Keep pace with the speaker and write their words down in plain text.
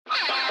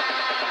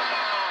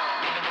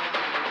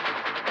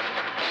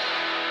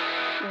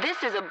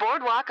This is a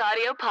Boardwalk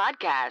Audio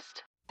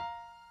podcast.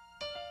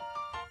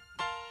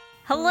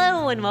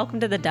 Hello and welcome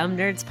to the Dumb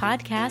Nerds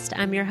Podcast.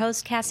 I'm your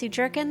host, Cassie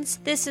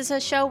Jerkins. This is a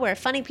show where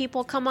funny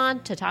people come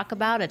on to talk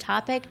about a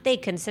topic they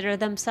consider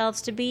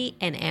themselves to be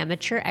an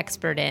amateur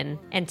expert in.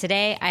 And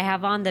today I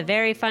have on the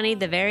very funny,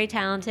 the very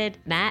talented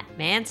Matt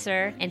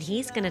Manser, and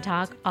he's going to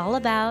talk all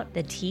about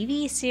the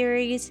TV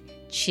series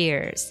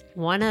Cheers,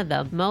 one of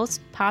the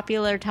most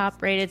popular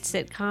top-rated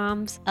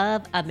sitcoms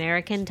of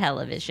American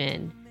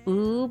television.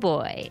 Ooh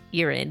boy,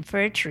 you're in for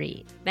a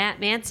treat.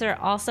 Matt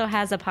Manser also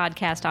has a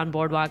podcast on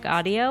Boardwalk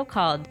Audio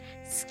called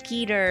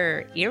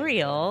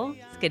Skeeterial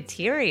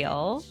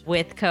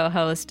with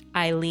co-host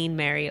Eileen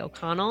Mary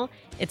O'Connell.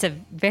 It's a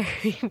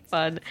very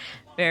fun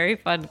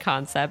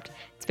concept.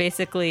 It's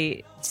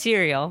basically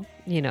Serial,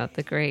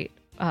 the great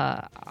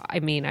I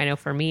know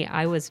for me,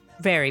 I was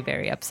very,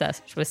 very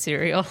obsessed with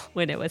Serial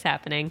when it was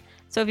happening.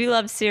 So if you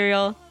love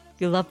Serial,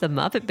 you love the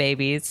Muppet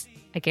Babies,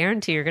 I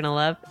guarantee you're going to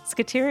love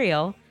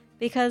Skeeterial,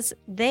 because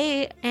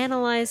they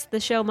analyze the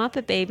show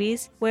Muppet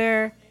Babies,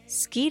 where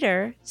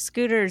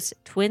Scooter's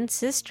twin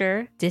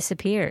sister,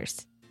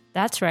 disappears.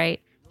 That's right.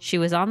 She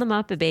was on the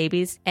Muppet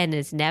Babies and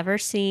is never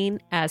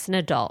seen as an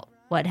adult.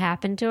 What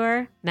happened to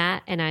her?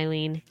 Matt and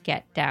Eileen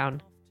get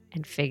down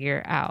and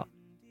figure out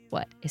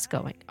what is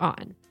going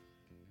on.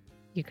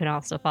 You can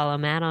also follow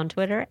Matt on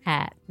Twitter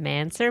at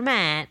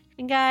ManserMatt.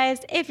 And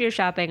guys, if you're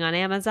shopping on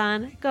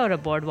Amazon, go to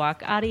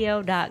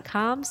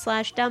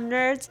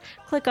boardwalkaudio.com/dumbnerds.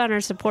 Click on our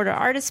support our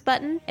artist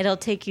button. It'll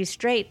take you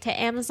straight to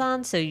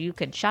Amazon so you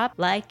can shop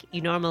like you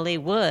normally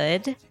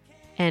would.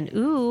 And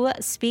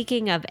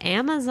speaking of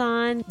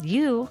Amazon,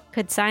 you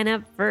could sign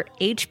up for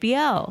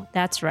HBO.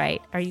 That's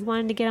right. Are you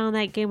wanting to get on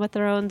that Game of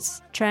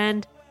Thrones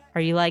trend?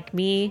 Are you like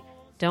me?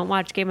 Don't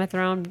watch Game of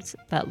Thrones,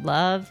 but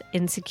love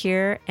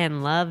Insecure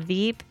and love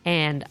Veep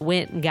and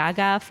went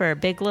gaga for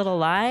Big Little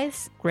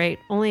Lies. Great.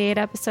 Only 8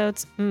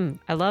 episodes.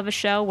 I love a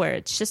show where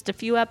it's just a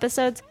few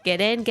episodes. Get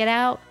in, get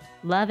out.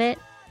 Love it.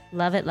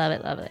 Love it, love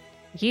it, love it.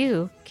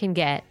 You can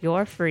get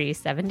your free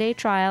 7-day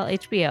trial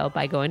HBO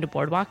by going to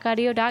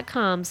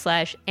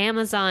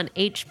boardwalkaudio.com/Amazon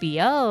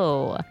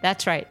HBO.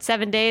 That's right.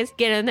 7 days.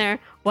 Get in there.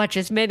 Watch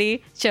as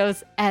many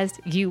shows as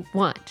you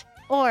want.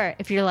 Or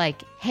if you're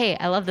like, hey,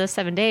 I love those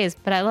 7 days,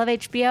 but I love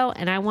HBO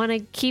and I want to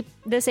keep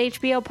this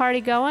HBO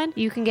party going,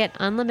 you can get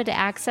unlimited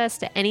access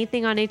to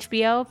anything on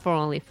HBO for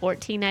only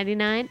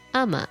 $14.99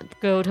 a month.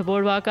 Go to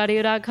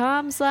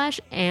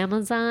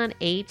boardwalkaudio.com/Amazon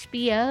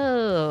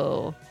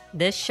HBO.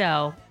 This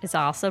show is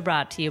also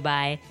brought to you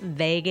by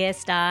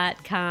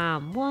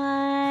Vegas.com.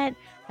 What?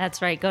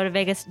 That's right. Go to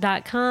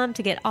Vegas.com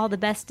to get all the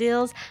best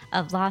deals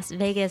of Las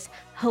Vegas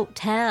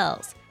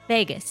hotels.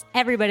 Vegas.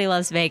 Everybody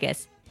loves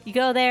Vegas. You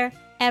go there.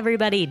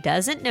 Everybody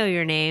doesn't know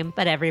your name,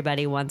 but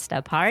everybody wants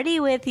to party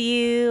with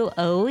you.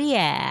 Oh,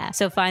 yeah.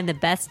 So find the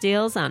best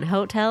deals on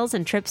hotels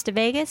and trips to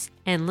Vegas.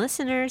 And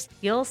listeners,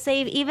 you'll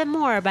save even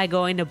more by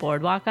going to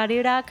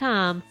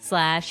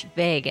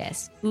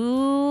boardwalkaudio.com/Vegas.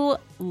 Ooh,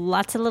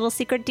 lots of little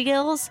secret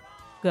deals.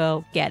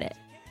 Go get it.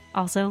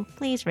 Also,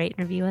 please rate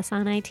and review us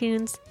on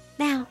iTunes.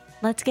 Now,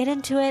 let's get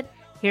into it.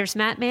 Here's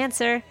Matt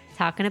Manser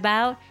talking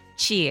about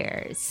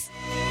Cheers.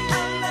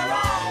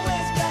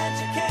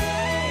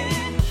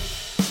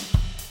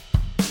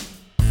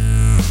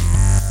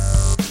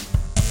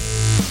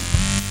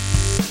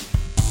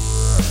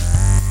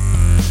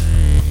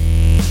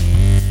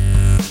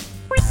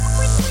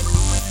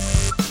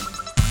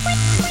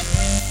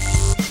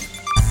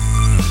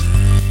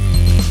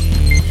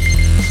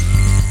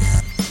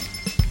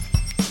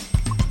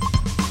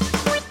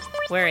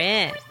 We're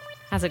in.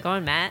 How's it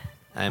going, Matt?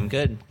 I'm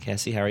good.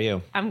 Cassie, how are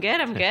you? I'm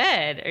good. Are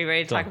you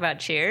ready to talk about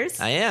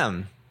Cheers? I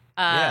am.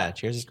 Yeah,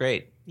 Cheers is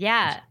great.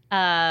 Yeah.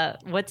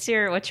 What's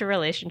your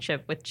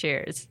relationship with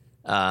Cheers?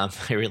 My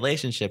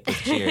relationship with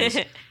Cheers.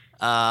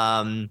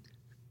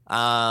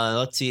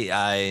 Let's see.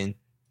 I'm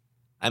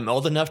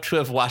old enough to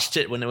have watched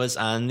it when it was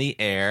on the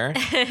air.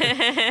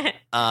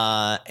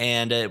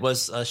 And it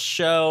was a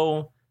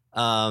show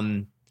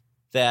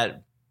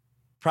that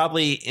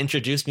probably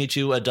introduced me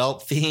to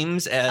adult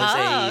themes as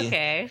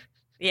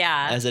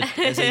as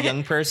a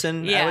young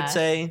person, I would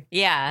say.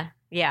 Yeah.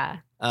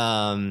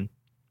 And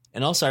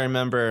also I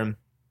remember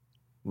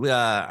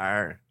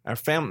our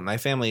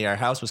family, our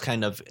house was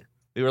kind of,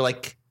 we were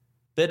like a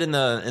bit in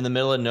the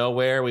middle of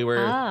nowhere. We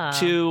were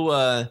too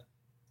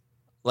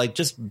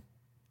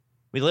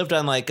we lived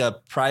on like a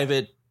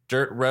private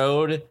dirt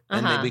road,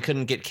 and we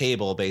couldn't get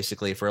cable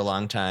basically for a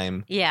long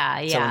time.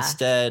 Yeah. So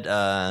instead,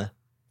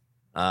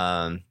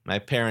 my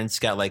parents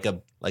got like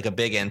a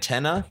big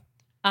antenna,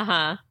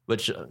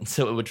 which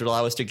would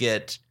allow us to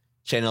get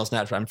channels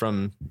not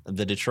from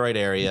the Detroit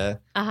area,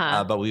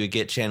 but we would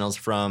get channels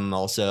from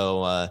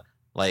also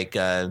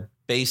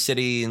Bay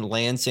City and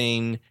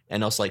Lansing,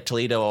 and also like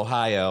Toledo,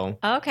 Ohio.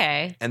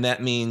 Okay, and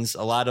that means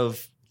a lot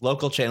of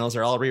local channels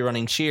are all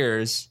rerunning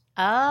Cheers.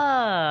 Oh,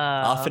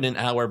 often in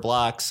hour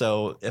blocks.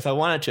 So if I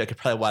wanted to, I could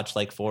probably watch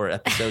like 4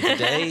 episodes a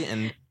day,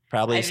 and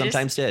probably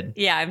sometimes did.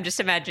 Yeah, I'm just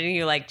imagining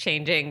you like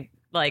changing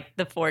like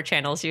the 4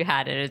 channels you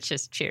had, and it's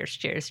just Cheers.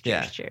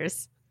 Yeah.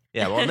 Cheers.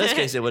 Yeah, well, in this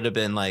case, it would have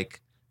been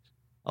like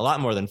a lot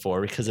more than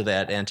 4 because of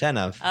that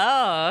antenna.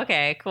 Oh,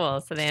 okay,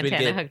 cool. So the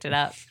antenna hooked it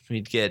up.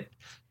 We'd get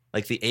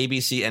like the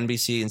ABC,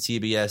 NBC, and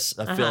CBS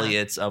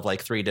affiliates of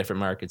like 3 different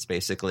markets,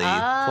 basically,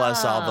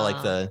 plus all the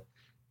like the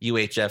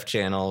UHF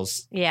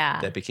channels. Yeah,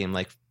 that became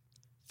like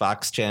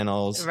Fox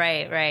channels.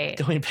 Right.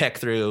 Going back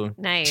through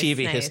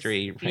TV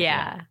history.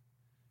 Yeah.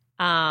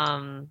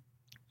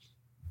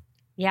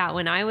 Yeah,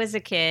 when I was a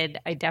kid,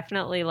 I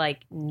definitely like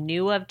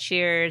knew of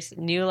Cheers,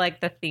 knew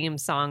like the theme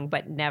song,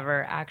 but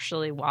never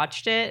actually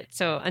watched it.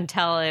 So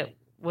until it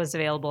was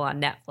available on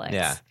Netflix.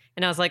 Yeah.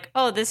 And I was like,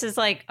 oh, this is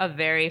like a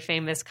very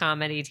famous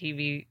comedy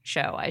TV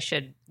show. I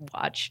should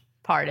watch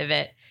part of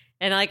it.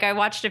 And like I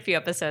watched a few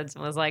episodes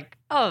and was like,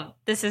 oh,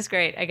 this is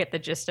great. I get the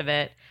gist of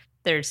it.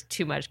 There's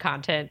too much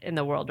content in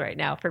the world right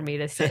now for me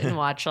to sit and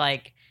watch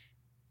like,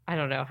 I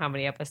don't know how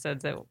many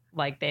episodes that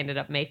like they ended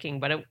up making,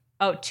 but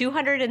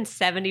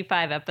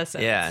 275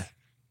 episodes. Yeah.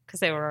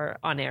 Because they were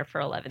on air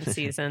for 11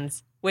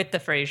 seasons with the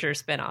Frasier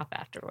spinoff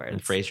afterwards.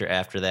 And Frasier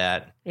after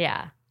that.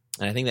 Yeah.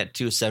 And I think that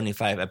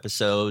 275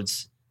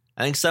 episodes,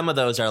 I think some of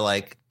those are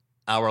like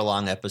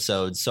hour-long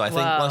episodes. So I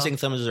think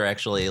some of those are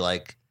actually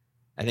like,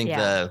 I think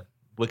the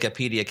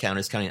Wikipedia account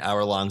is counting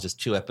hour-longs as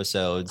 2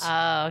 episodes.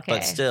 Oh, okay.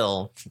 But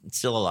still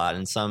a lot.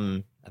 And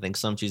I think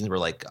some seasons were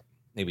like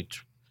maybe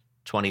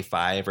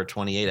 25 or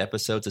 28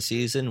 episodes a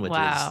season, which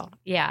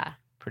is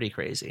pretty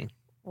crazy.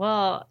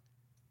 Well,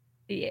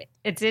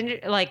 it's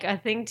like a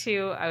thing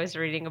too I was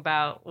reading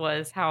about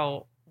was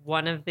how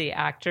one of the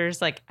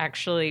actors like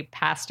actually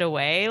passed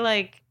away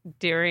like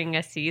during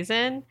a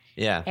season.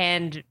 Yeah.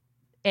 And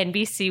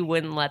NBC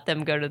wouldn't let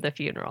them go to the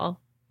funeral.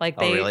 Like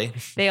really?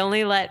 They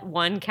only let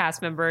one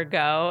cast member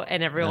go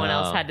and everyone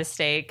else had to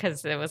stay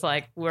because it was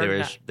like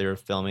they were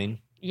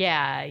filming.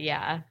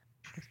 Yeah.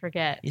 I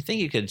forget. You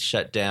think you could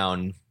shut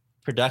down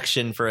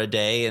production for a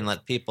day and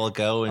let people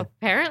go? And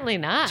apparently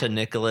not. To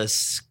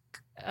Nicholas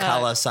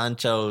Cala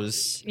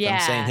Sancho's, if I'm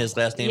saying his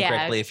last name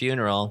correctly,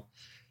 funeral.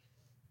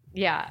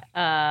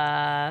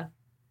 Yeah.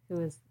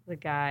 Who was the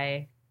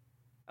guy?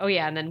 Oh,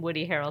 yeah. And then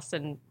Woody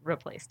Harrelson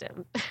replaced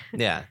him.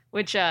 Yeah.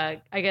 Which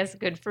I guess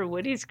good for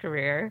Woody's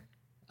career.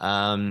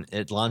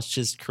 It launched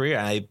his career.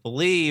 I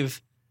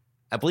believe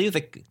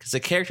because the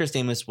character's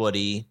name is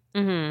Woody.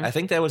 Mm-hmm. I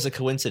think that was a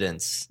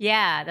coincidence.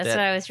 Yeah, that's what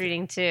I was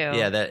reading too.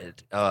 Yeah,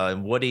 that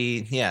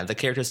Woody. Yeah, the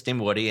character's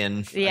named Woody,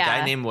 and a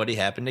guy named Woody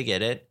happened to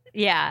get it.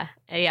 Yeah.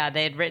 They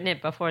had written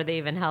it before they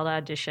even held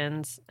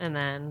auditions, and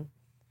then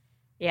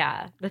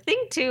the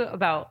thing too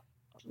about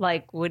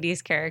like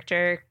Woody's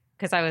character,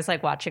 because I was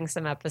like watching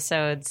some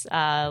episodes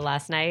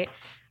last night,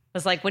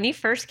 was like when he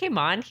first came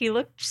on, he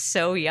looked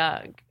so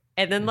young,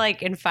 and then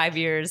like in 5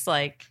 years,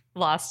 like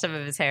lost some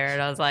of his hair,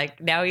 and I was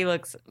like, now he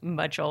looks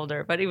much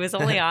older. But he was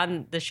only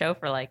on the show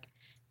for like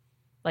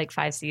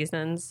 5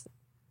 seasons.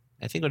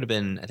 I think it would have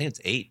been. I think it's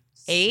 8.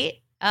 8?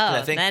 Oh,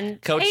 I think then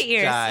Coach 8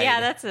 years. died.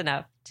 Yeah, that's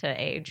enough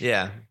to age.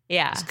 Yeah.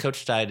 His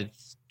coach died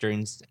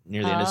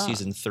near the end of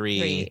season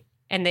 3.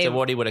 And so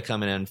Woody would have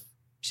come in and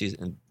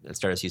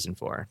started season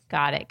 4.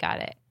 Got it.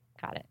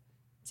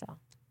 So,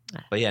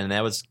 but yeah, and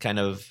that was kind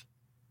of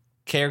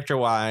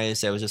character-wise.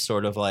 That was just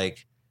sort of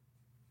like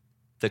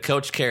the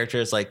coach character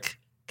is like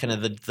kind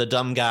of the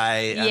dumb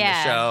guy on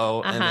the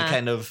show, and they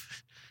kind of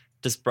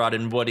just brought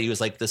in Woody, who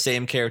was like the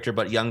same character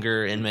but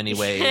younger in many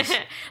ways.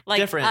 Like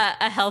different,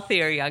 a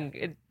healthier young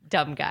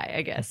dumb guy,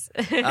 I guess.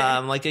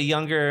 Like a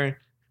younger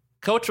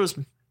coach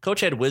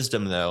had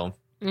wisdom though.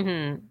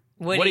 Mm-hmm.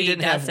 Woody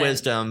didn't have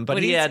wisdom, but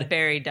Woody's he had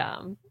very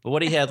dumb. But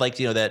Woody had like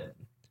that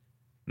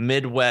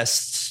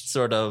Midwest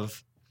sort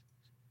of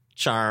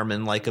charm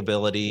and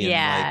likability.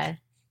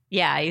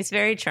 Yeah, he's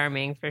very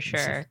charming for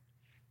sure.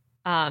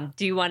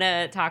 Do you want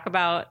to talk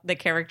about the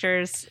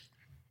characters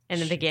in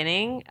the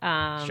beginning?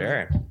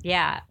 Sure.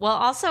 Yeah. Well,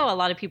 also a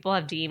lot of people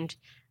have deemed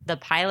the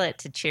pilot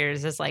to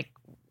Cheers as like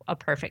a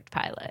perfect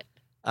pilot.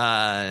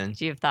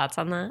 Do you have thoughts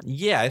on that?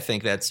 Yeah, I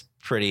think that's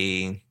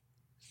pretty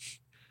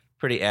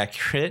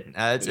accurate.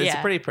 It's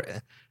a pretty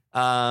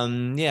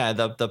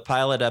the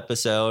pilot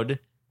episode, if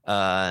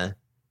I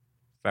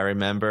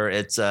remember,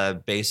 it's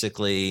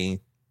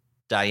basically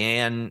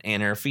Diane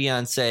and her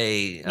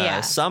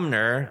fiance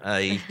Sumner,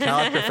 a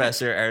college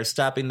professor, are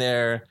stopping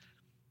there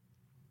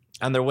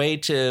on their way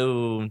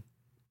to,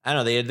 I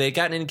don't know, they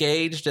gotten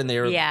engaged, and they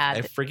were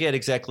I forget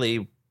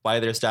exactly why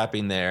they're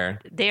stopping there.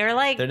 They're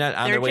not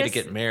on their way to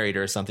get married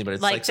or something, but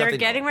it's like they're something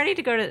getting ready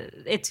to go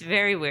to. It's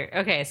very weird.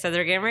 Okay, so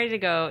they're getting ready to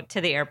go to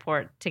the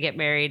airport to get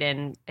married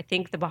in, I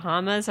think, the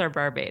Bahamas or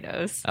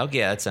Barbados. Oh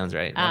yeah, that sounds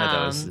right. One of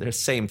those. They're the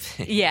same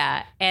thing.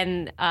 Yeah,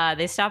 and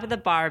they stop at the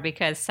bar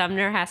because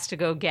Sumner has to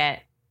go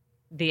get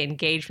the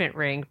engagement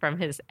ring from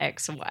his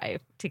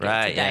ex-wife to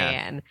get to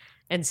Diane.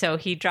 And so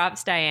he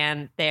drops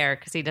Diane there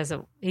because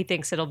he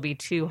thinks it'll be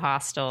too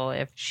hostile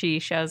if she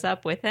shows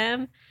up with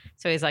him.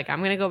 So he's like, I'm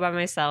going to go by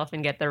myself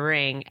and get the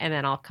ring, and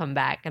then I'll come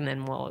back, and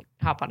then we'll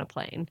hop on a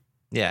plane.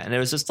 Yeah, and it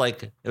was just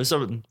like,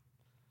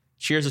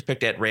 Cheers was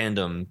picked at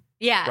random.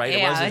 Yeah, right?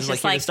 Yeah, it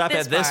wasn't like stop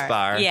at this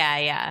bar.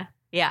 Yeah.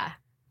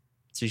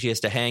 So she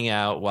has to hang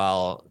out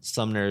while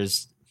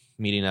Sumner's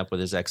meeting up with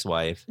his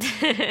ex-wife.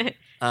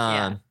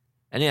 Yeah.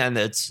 And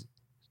it's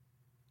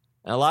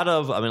a lot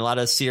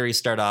of series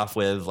start off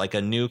with like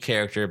a new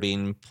character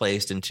being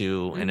placed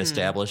into an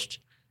established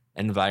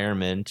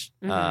environment.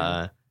 So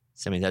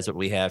I mean, that's what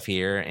we have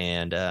here.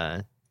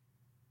 And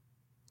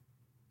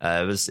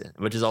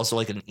which is also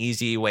like an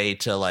easy way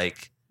to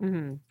like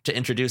to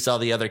introduce all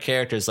the other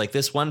characters. Like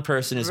this one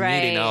person is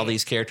meeting all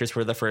these characters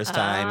for the first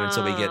time, and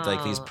so we get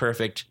like these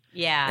perfect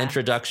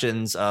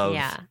introductions of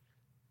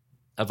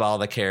all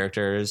the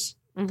characters.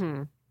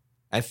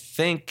 I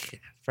think,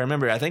 if I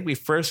remember, I think we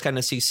first kind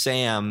of see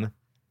Sam.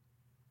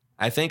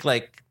 I think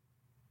like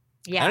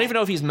I don't even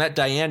know if he's met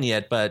Diane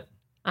yet, but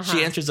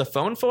she answers the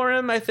phone for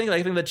him. I think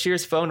the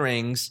Cheers phone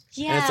rings.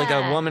 And it's like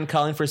a woman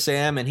calling for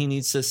Sam, and he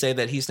needs to say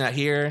that he's not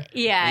here.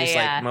 Yeah, and he's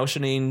like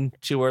motioning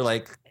to her,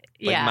 like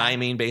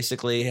miming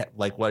basically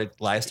like what it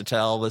lies to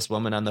tell this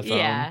woman on the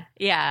phone.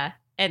 Yeah.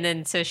 And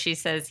then so she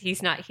says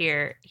he's not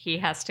here. He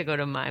has to go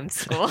to mime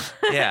school.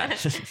 Yeah.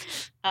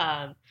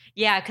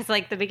 Because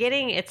like the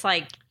beginning, it's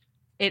like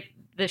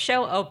the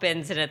show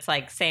opens and it's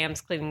like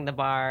Sam's cleaning the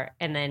bar,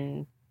 and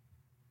then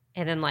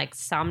like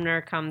Sumner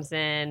comes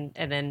in,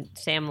 and then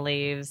Sam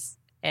leaves,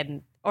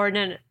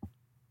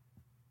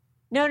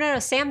 no,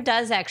 Sam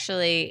does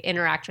actually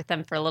interact with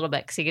them for a little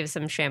bit because he gives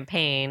them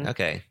champagne.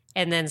 Okay.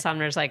 And then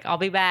Sumner's like, I'll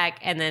be back.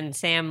 And then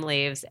Sam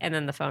leaves, and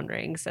then the phone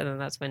rings. And then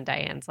that's when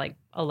Diane's like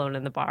alone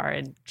in the bar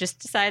and just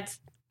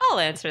decides, I'll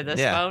answer this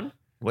phone.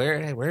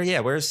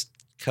 Where's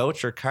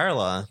Coach or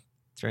Carla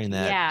during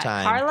that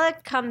time? Carla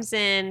comes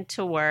in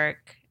to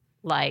work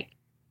like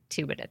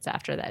 2 minutes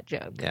after that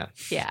joke.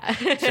 Yeah.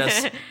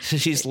 Just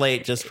she's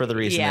late just for the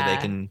reason that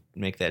they can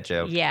make that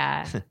joke.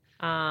 Yeah.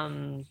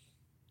 And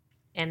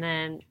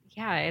then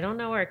I don't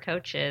know where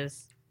Coach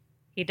is.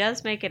 He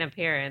does make an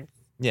appearance.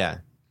 Yeah.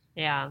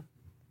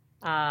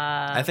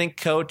 I think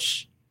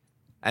Coach's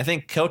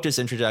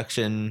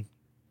introduction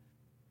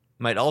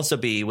might also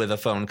be with a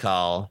phone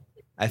call.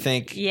 I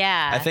think he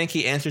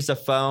answers the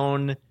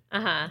phone.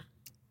 I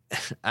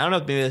don't know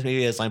if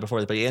maybe his line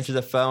before, but he answers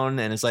the phone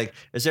and it's like,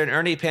 is there an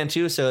Ernie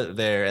Pantuso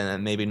there? And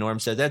then maybe Norm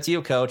said, that's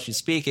you, Coach. He's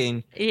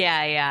speaking.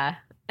 Yeah.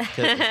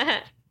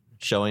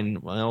 Showing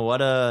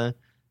what a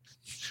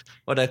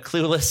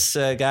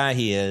clueless guy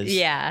he is.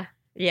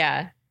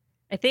 Yeah.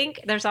 I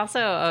think there's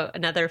also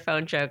another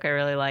phone joke I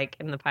really like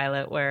in the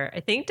pilot where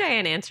I think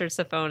Diane answers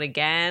the phone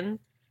again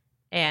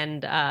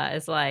and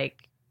is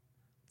like,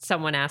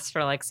 someone asks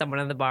for like someone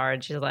in the bar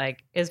and she's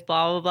like, is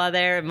blah, blah, blah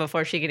there? And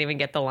before she can even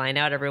get the line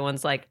out,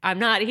 everyone's like, I'm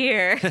not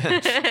here.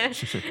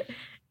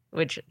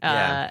 Which,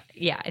 I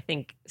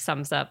think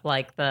sums up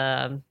like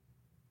the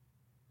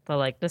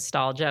like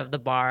nostalgia of the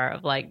bar,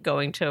 of like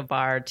going to a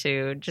bar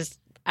to just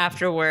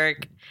after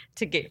work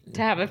to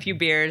have a few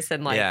beers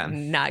and like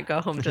not go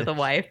home to the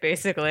wife,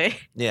 basically.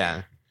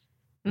 Yeah.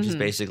 Which is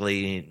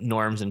basically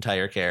Norm's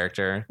entire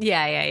character.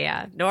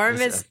 Yeah. Norm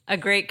is a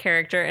great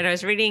character. And I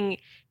was reading,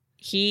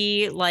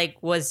 he like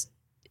was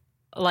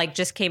like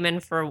just came in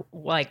for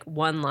like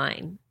one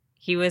line.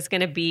 He was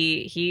going to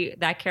be,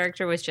 that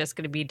character was just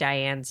going to be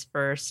Diane's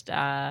first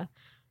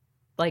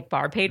like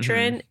bar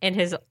patron. And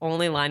his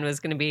only line was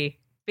going to be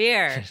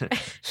beer.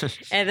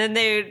 And then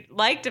they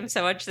liked him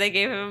so much, they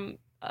gave him,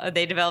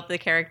 they developed the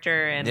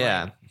character. And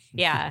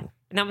and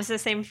that was the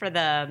same for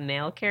the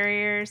mail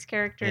carrier's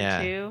character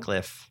too.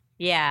 Cliff.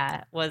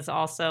 Yeah. Was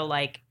also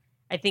like,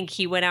 I think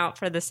he went out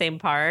for the same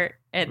part.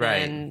 And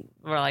then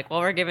we're like,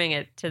 well, we're giving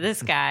it to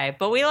this guy,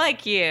 but we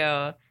like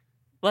you.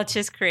 Let's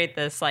just create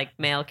this like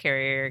mail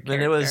carrier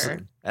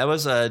character. That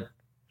was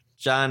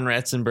John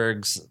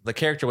Ratzenberg's, the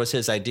character was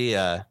his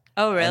idea.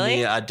 Oh, really?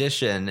 And the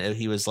audition,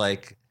 he was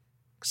like,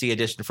 he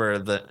auditioned for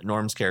the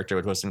Norm's character,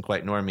 which wasn't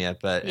quite Norm yet,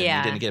 but he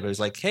didn't get it. But he was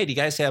like, hey, do you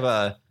guys have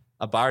a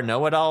bar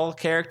know-it-all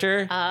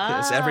character?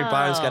 Because every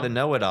bar's got a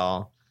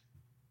know-it-all.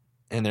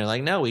 And they're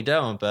like, no, we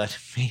don't, but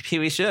maybe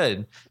we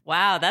should.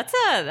 Wow, that's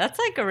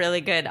like a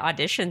really good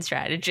audition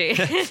strategy.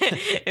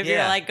 If you're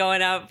like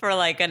going out for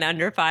like an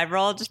under 5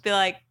 role, just be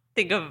like,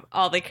 think of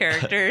all the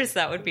characters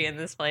that would be in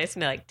this place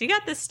and be like, do you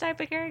got this type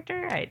of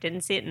character? I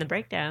didn't see it in the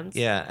breakdowns.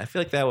 Yeah, I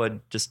feel like that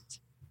would just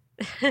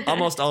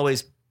almost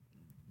always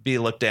be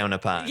looked down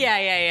upon.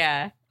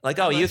 Yeah. Like,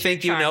 oh, you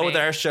think you know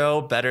our show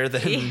better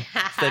than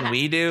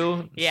we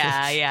do?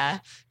 Yeah.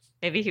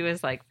 Maybe he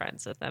was like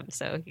friends with them,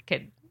 so he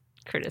could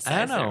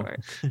criticize their work.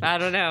 I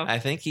don't know. I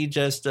think he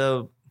just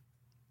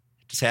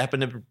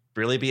happened to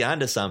really be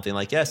onto something.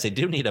 Like, yes, they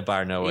do need a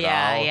bar know-it-all.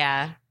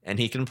 Yeah. And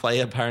he can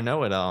play a bar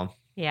know-it-all.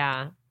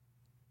 Yeah.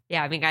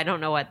 I mean, I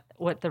don't know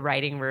what the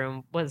writing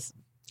room was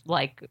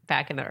like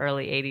back in the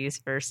early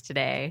 80s versus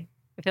today.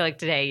 I feel like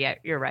today,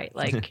 you're right.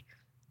 Like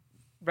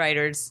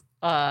writers,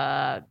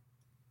 they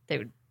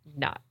would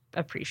not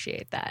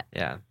appreciate that.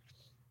 Yeah.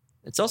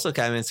 It's also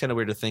it's kind of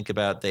weird to think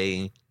about.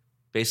 They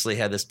basically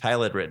had this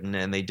pilot written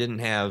and they didn't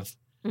have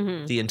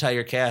the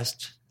entire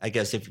cast. I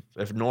guess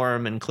if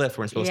Norm and Cliff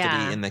weren't supposed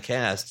to be in the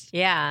cast,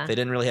 they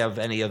didn't really have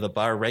any of the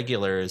bar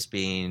regulars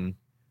being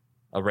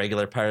a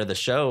regular part of the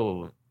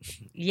show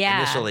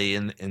initially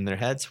in their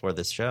heads for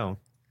this show,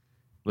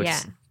 which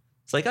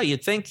It's like, oh,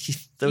 you'd think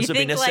those would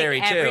be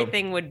necessary like too.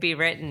 Everything would be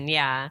written.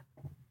 Yeah.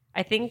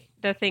 I think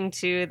the thing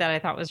too that I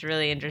thought was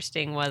really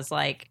interesting was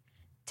like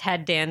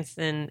Ted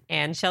Danson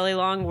and Shelley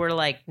Long were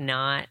like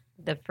not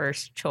the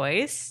first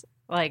choice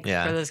like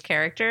for those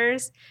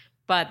characters,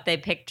 but they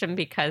picked them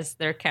because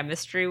their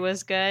chemistry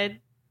was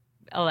good.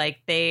 Like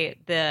the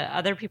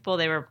other people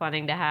they were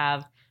planning to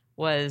have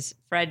was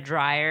Fred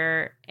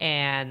Dreyer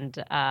and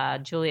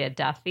Julia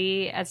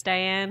Duffy as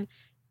Diane,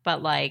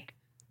 but like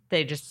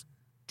they just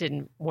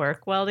didn't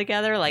work well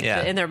together. Like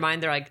in their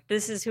mind, they're like,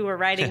 "This is who we're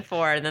writing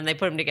for," and then they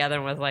put them together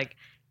and was like,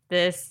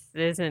 "This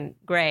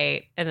isn't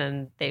great." And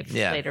then they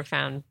later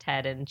found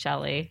Ted and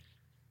Shelley.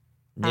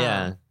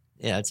 Yeah,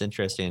 it's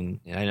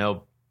interesting. I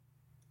know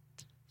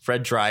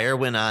Fred Dreyer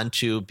went on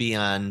to be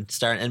on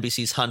star in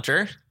NBC's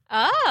Hunter.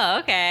 Oh,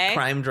 okay.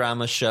 Crime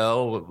drama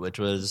show, which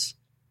was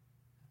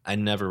I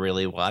never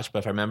really watched, but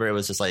if I remember, it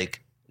was just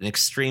like an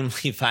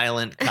extremely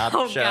violent cop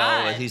show.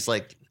 God. And he's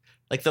like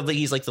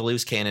the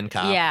loose cannon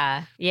cop.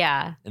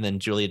 Yeah. And then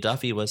Julia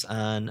Duffy was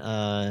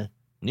on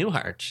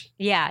Newhart.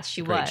 Yeah,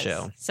 she Great was.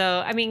 show.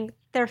 So I mean,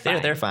 they're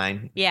fine. They're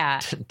fine.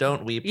 Yeah.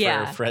 Don't weep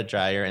for Fred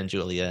Dreyer and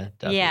Julia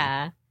Duffy.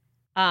 Yeah.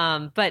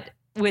 But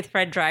with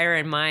Fred Dreyer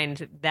in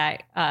mind,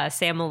 that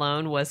Sam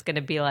Malone was going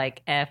to be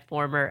like a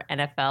former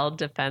NFL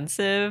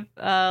defensive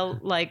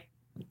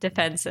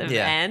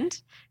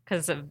end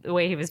because of the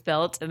way he was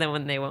built. And then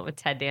when they went with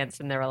Ted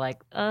Danson, they were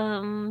like,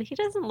 he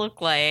doesn't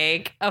look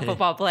like a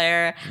football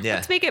player. Yeah.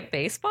 Let's make it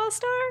baseball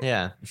star.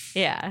 Yeah.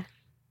 Yeah.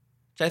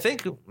 Which I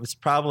think was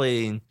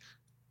probably,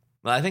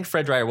 well, I think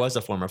Fred Dreyer was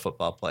a former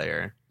football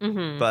player,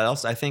 but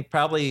also I think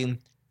probably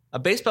a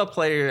baseball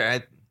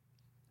player,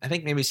 I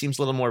think maybe seems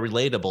a little more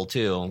relatable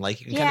too.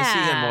 Like you can kind of see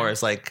him more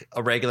as like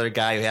a regular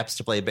guy who happens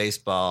to play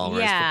baseball,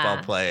 whereas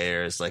football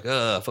players like,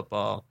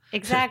 football.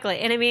 Exactly.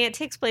 And I mean, it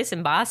takes place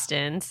in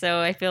Boston,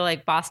 so I feel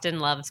like Boston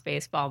loves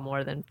baseball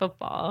more than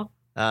football.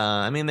 They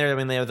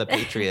have the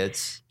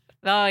Patriots.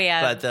 Oh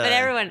yeah, but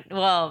everyone.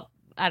 Well,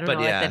 I don't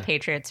know what the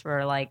Patriots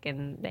were like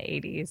in the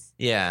 80s.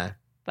 Yeah,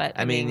 but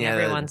I mean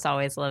everyone's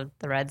always loved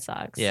the Red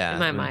Sox. Yeah, in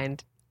my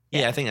mind.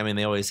 Yeah, I think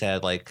they always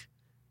had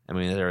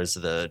there was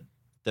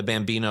the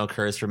Bambino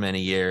curse for many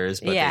years,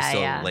 but they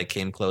still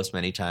came close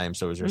many times.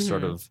 So it was just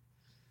sort of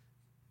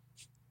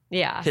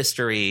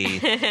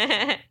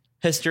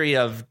history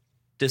of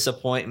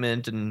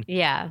disappointment and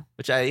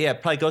which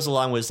probably goes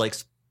along with like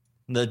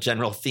the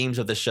general themes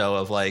of the show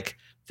of like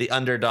the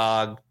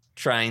underdog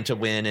trying to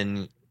win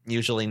and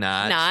usually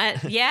not.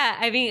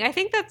 I mean, I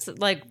think that's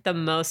like the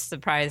most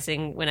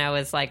surprising when I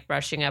was like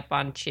brushing up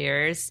on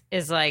Cheers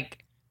is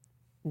like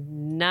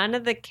none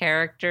of the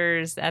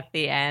characters at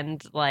the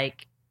end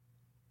like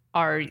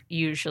are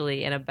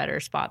usually in a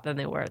better spot than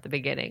they were at the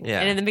beginning.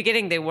 Yeah. And in the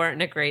beginning, they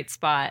weren't in a great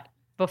spot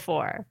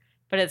before.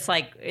 But it's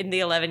like in the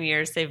 11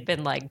 years, they've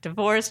been like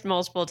divorced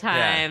multiple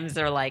times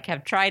or like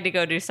have tried to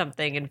go do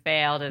something and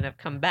failed and have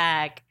come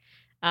back.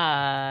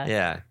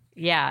 Yeah.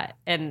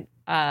 And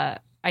I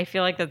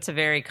feel like that's a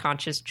very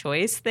conscious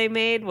choice they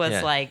made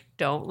was like,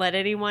 don't let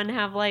anyone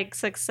have like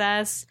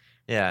success.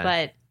 Yeah.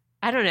 But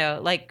I don't know,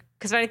 like,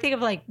 because when I think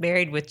of like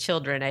Married with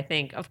Children, I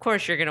think, of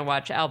course, you're going to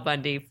watch Al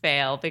Bundy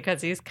fail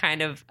because he's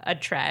kind of a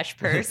trash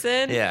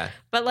person.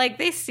 But like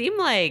they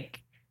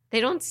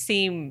don't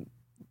seem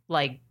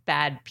like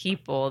bad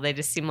people. They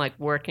just seem like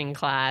working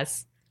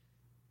class,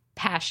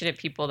 passionate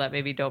people that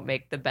maybe don't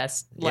make the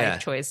best life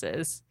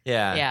choices.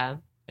 Yeah.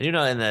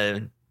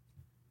 And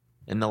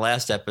in the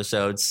last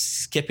episode,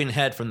 skipping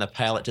ahead from the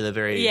pilot to the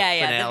very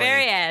finale, the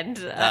very end,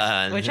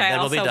 which I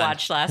also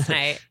watched last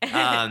night.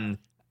 I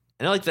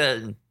know like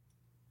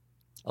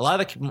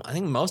I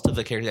think most of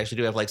the characters actually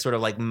do have like sort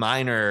of like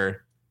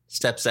minor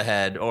steps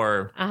ahead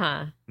or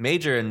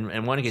major.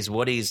 In one case,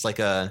 Woody's like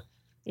a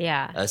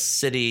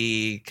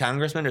city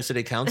congressman or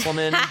city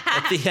councilman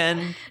at the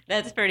end.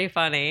 That's pretty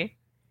funny.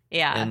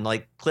 Yeah. And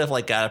like Cliff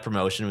like got a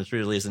promotion, which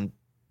really isn't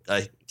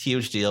a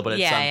huge deal, but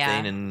it's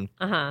something.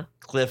 And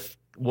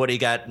Woody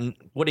got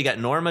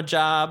Norm a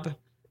job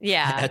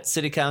at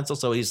city council,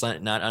 so he's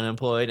not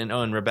unemployed.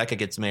 And Rebecca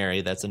gets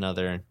married. That's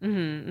another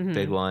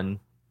big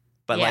one.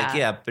 But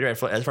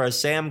as far as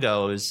Sam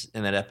goes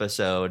in that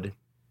episode,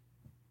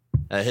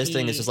 his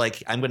thing is just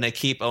like, I'm going to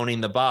keep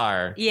owning the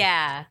bar.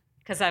 Yeah,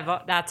 because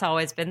that's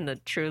always been the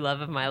true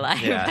love of my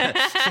life.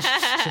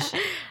 Because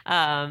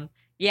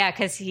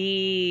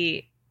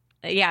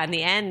in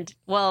the end,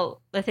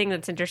 well, the thing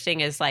that's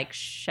interesting is like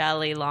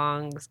Shelley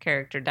Long's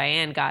character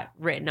Diane got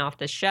written off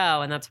the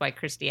show, and that's why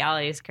Kirstie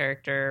Alley's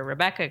character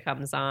Rebecca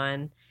comes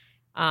on.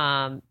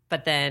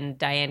 But then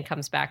Diane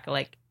comes back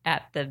like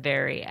at the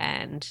very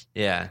end.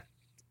 Yeah.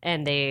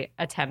 And they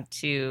attempt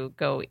to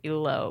go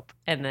elope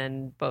and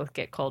then both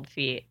get cold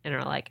feet and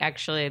are like,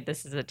 actually,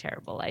 this is a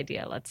terrible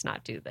idea. Let's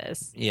not do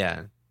this.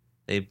 Yeah.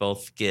 They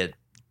both get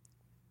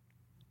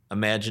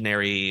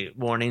imaginary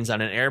warnings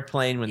on an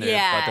airplane when they're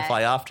about to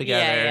fly off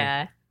together.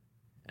 Yeah.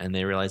 And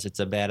they realize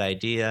it's a bad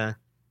idea.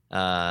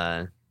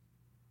 That's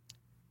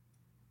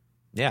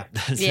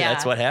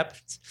what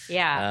happens.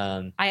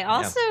 Yeah. I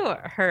also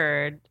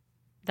heard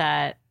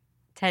that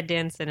Ted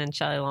Danson and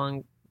Shelley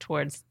Long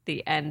towards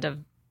the end of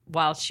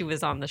while she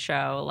was on the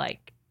show,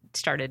 like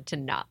started to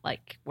not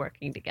like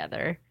working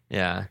together.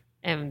 Yeah.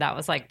 And that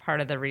was like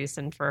part of the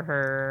reason for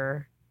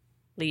her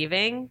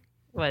leaving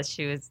was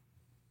she was,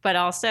 but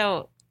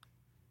also,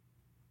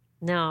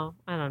 no,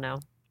 I don't know.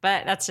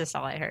 But that's just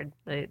all I heard.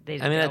 They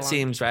I mean, that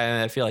seems right. I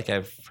mean, I feel like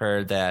I've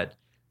heard that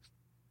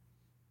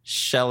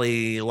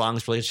Shelley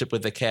Long's relationship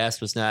with the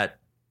cast was not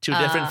too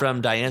different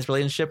from Diane's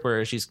relationship,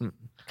 where she's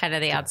kind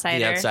of the outsider.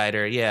 The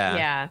outsider, yeah.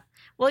 Yeah.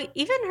 Well,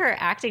 even her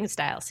acting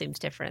style seems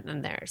different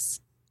than theirs.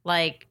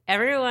 Like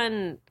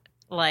everyone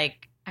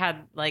like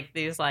had like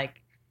these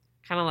like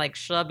kind of like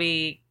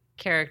schlubby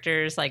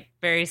characters, like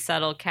very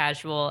subtle,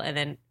 casual, and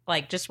then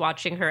like just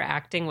watching her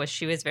acting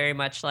she was very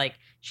much like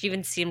she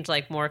even seemed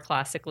like more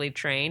classically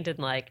trained, and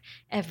like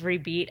every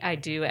beat I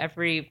do,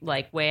 every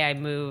like way I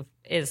move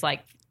is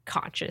like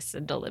conscious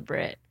and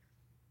deliberate.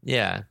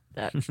 Yeah.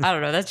 I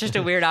don't know. That's just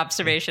a weird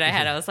observation I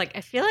had. I was like,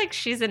 I feel like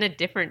she's in a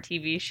different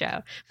TV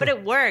show, but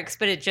it works.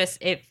 But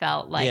it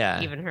felt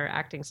like even her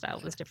acting style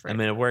was different. I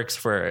mean, it works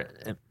for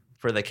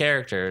the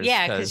characters.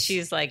 Yeah, because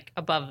she's like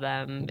above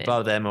them,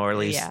 or at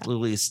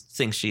least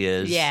thinks she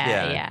is.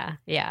 Yeah.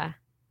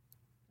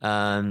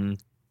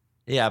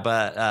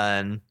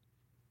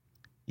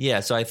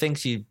 So I think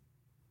she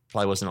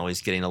probably wasn't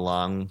always getting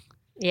along.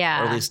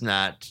 Yeah, or at least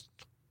not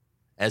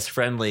as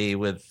friendly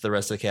with the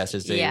rest of the cast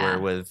as they were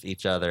with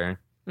each other.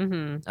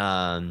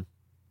 Mm-hmm.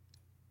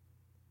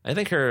 I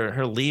think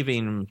her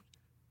leaving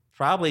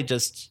probably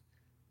just.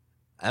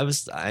 I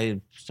was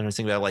trying to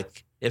think about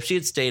like if she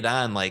had stayed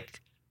on, like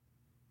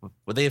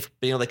would they have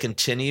been able to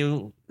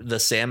continue the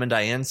Sam and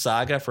Diane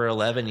saga for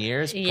 11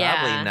 years?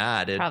 Probably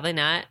not. Probably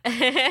not.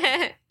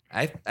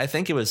 I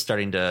think it was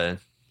starting to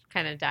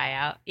kind of die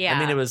out. Yeah. I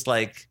mean, it was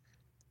like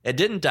it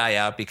didn't die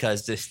out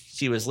because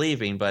she was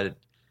leaving, but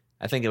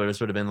I think it would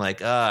have been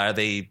like, are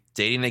they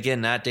dating again?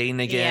 Not dating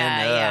again?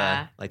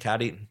 Yeah. Like, how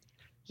do you?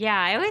 Yeah,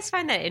 I always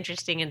find that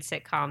interesting in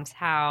sitcoms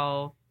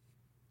how,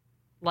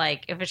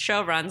 like, if a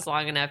show runs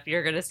long enough,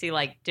 you're going to see,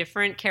 like,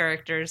 different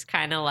characters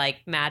kind of,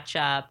 like, match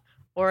up,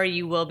 or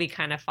you will be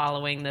kind of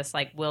following this,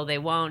 like, will they,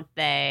 won't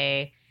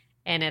they?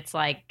 And it's,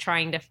 like,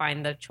 trying to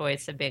find the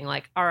choice of being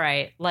like, all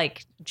right,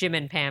 like, Jim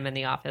and Pam in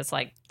The Office,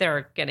 like,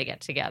 they're going to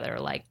get together,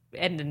 like,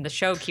 and then the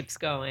show keeps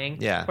going.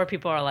 Yeah. Where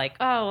people are like,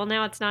 oh, well,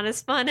 now it's not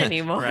as fun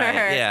anymore.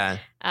 Right,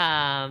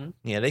 yeah.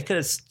 They could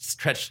have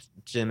stretched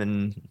Jim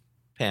and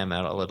Pam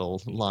out a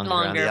little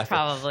longer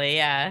probably,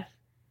 yeah.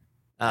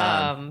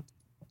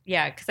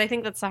 Yeah, because I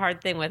think that's the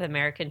hard thing with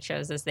American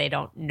shows is they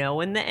don't know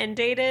when the end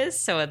date is.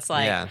 So it's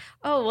like,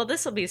 oh, well,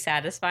 this will be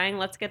satisfying.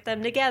 Let's get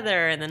them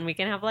together. And then we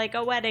can have like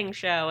a wedding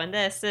show and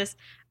this.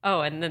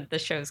 Oh, and then the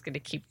show's going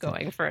to keep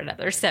going for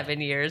another 7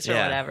 years or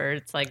whatever.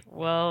 It's like,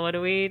 well, what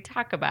do we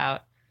talk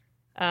about?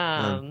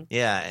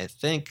 I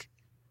think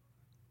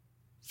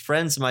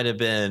Friends might have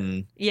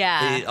been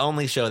the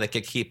only show that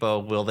could keep a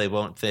will they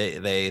won't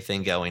they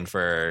thing going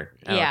for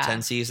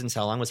 10 seasons.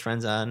 How long was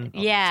Friends on?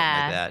 Something like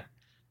that.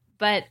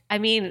 But I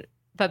mean,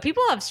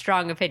 people have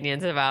strong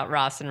opinions about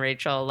Ross and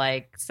Rachel.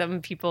 Like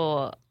some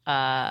people,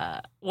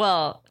 I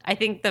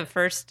think the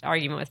first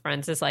argument with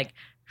Friends is like,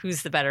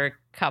 who's the better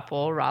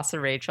couple, Ross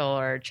and Rachel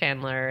or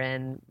Chandler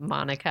and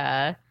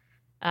Monica?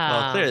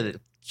 Well, clearly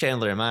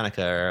Chandler and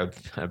Monica are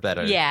a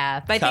better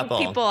but couple. I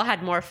think people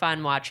had more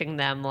fun watching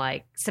them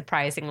like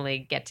surprisingly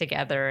get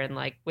together and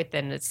like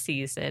within a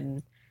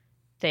season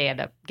they end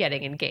up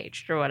getting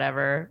engaged or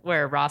whatever.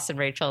 Where Ross and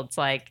Rachel, it's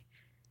like,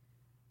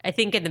 I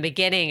think in the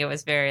beginning it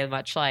was very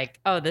much like,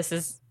 oh, this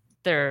is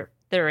they're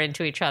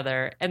into each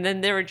other, and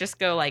then there would just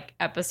go like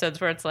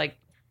episodes where it's like,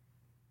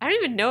 I don't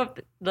even know if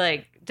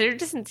like there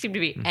doesn't seem to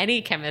be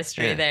any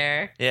chemistry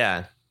there.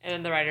 Yeah. And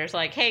then the writer's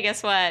like, hey,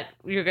 guess what?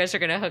 You guys are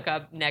going to hook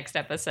up next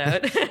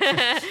episode.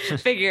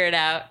 Figure it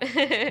out.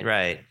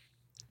 Right.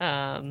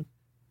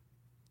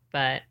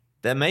 But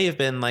that may have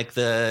been like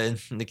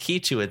the key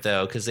to it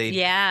though, because they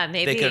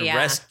could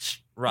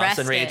rest Ross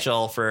and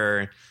Rachel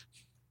for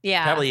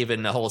probably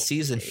even a whole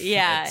season.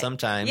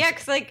 Sometimes. Yeah,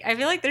 because like I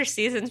feel like there's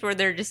seasons where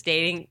they're just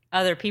dating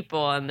other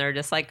people and they're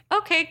just like,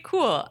 okay,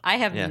 cool. I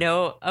have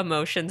no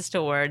emotions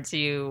towards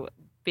you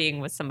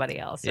being with somebody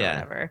else or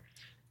whatever.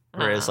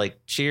 Whereas like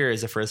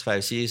Cheers, the first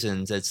 5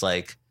 seasons, it's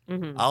like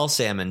all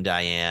Sam and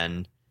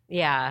Diane.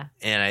 Yeah.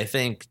 And I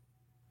think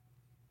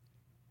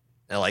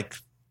like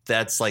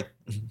that's like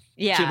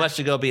too much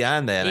to go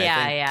beyond that.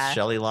 I think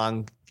Shelley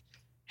Long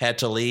had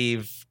to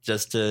leave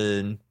just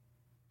to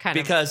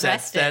because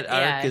that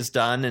arc is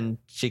done and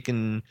she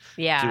can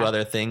do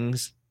other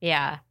things.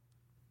 Yeah.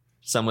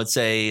 Some would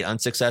say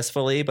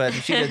unsuccessfully, but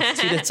she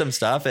did some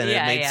stuff and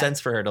it made sense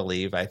for her to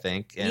leave, I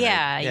think. And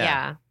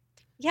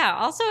Yeah.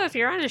 Also, if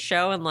you're on a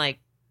show and like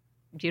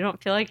you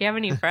don't feel like you have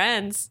any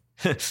friends,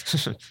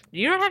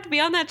 you don't have to be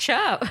on that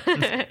show.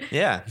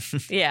 Yeah.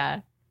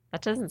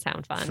 That doesn't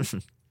sound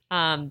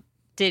fun.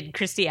 Did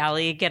Kirstie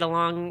Alley get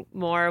along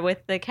more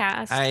with the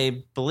cast?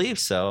 I believe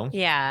so.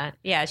 Yeah.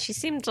 She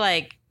seemed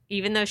like,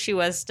 even though she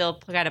was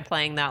still kind of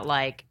playing that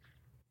like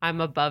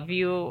I'm above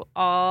you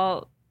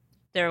all,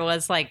 there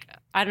was like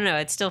I don't know.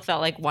 It still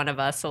felt like One of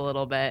Us a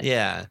little bit.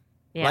 Yeah.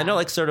 Yeah. Well, I know,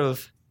 like, sort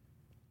of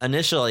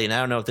initially, and I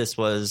don't know if this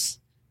was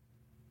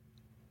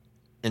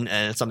something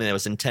that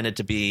was intended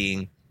to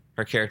be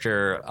her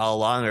character all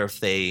along, or if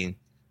they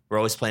were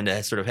always planning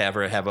to sort of have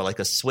her have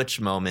a switch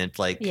moment,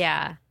 like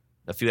yeah,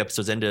 a few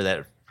episodes into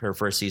that her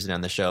first season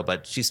on the show.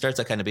 But she starts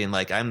out kind of being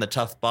like, I'm the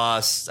tough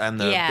boss, I'm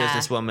the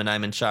businesswoman,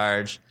 I'm in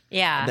charge.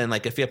 Yeah. And then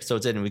like a few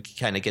episodes in, we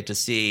kind of get to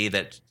see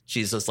that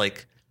she's just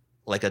like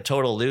a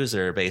total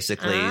loser,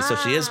 basically. So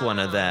she is one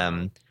of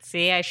them.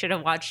 See, I should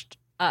have watched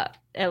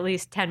at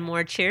least 10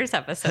 more Cheers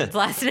episodes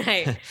last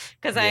night,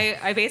 because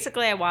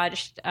I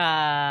watched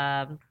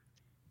the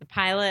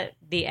pilot,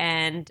 the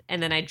end,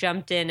 and then I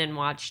jumped in and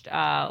watched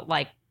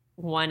like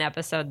one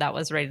episode that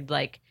was rated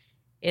like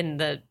in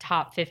the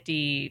top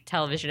 50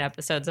 television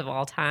episodes of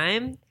all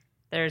time.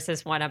 There's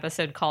this one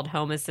episode called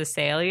Home is the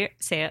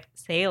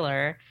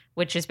Sailor,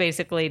 which is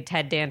basically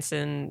Ted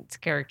Danson's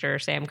character.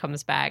 Sam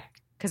comes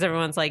back because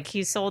everyone's like,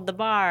 he sold the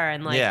bar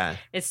and like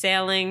is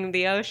sailing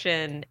the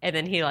ocean. And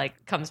then he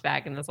like comes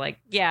back and is like,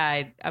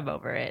 yeah, I'm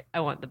over it. I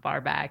want the bar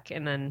back.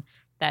 And then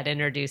that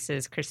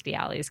introduces Kirstie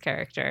Alley's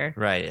character.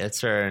 Right.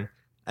 It's her.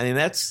 I mean,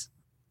 that's,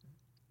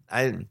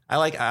 I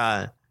like,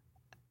 I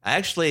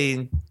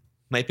actually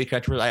might be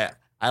correct.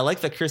 I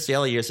like the Kirstie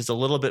Alley years. It's a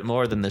little bit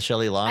more than the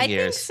Shelley Long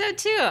years. I think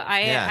so too.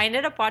 I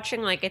ended up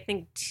watching like I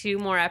think 2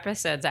 more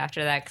episodes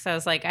after that, because I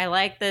was like, I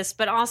like this,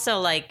 but also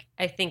like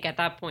I think at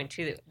that point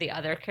too, the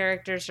other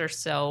characters are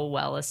so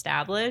well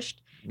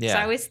established. Yeah. So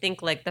I always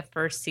think like the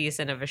first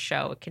season of a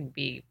show can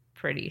be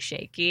pretty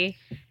shaky.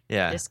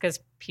 Yeah. Just because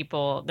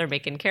they're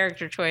making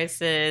character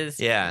choices.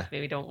 Yeah.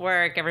 Maybe don't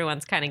work.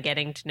 Everyone's kind of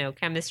getting to know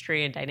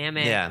chemistry and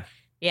dynamic. Yeah.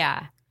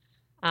 Yeah.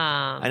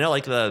 I know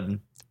like the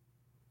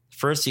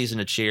first season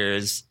of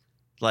Cheers,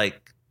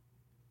 like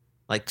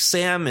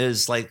Sam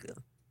is like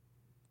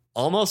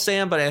almost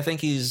Sam, but I think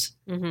he's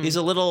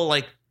a little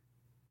like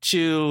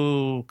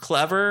too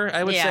clever,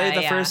 I would say,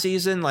 the first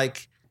season.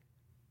 Like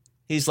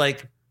he's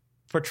like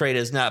portrayed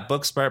as not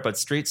book smart but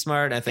street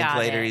smart. I think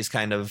later he's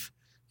kind of,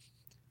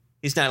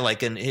 he's not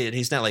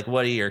like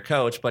Woody or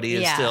Coach, but he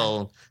is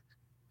still,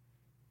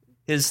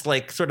 his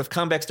like sort of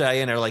comebacks to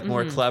Diane are like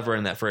more clever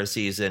in that first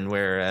season,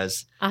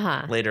 whereas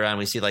later on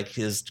we see like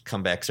his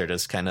comebacks are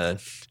just kind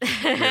of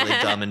really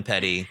dumb and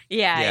petty.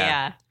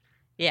 Yeah.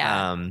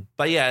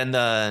 But yeah,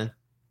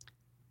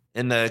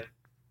 in the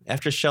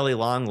after Shelley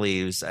Long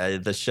leaves,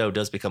 the show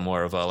does become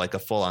more of a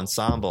full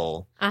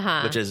ensemble,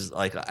 which is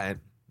like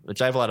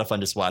which I have a lot of fun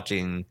just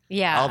watching.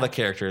 Yeah, all the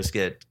characters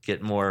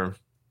get more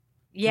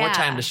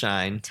time to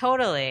shine.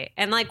 Totally.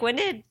 And like, when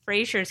did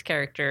Frasier's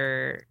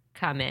character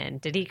come in?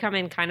 Did he come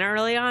in kind of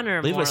early on, or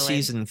I believe it was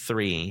season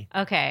 3?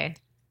 Okay.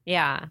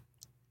 Yeah.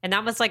 And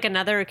that was like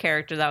another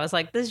character that was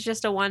like, this is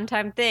just a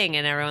one-time thing.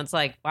 And everyone's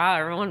like, wow,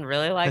 everyone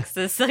really likes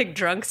this like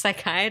drunk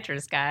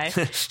psychiatrist guy.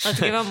 Let's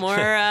give him more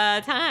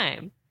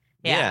time.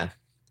 Yeah.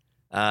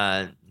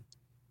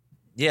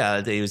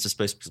 He was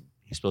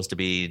supposed to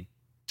be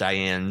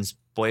Diane's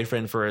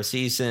boyfriend for a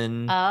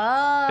season.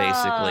 Oh,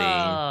 basically.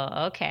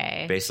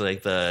 Okay. Basically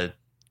like the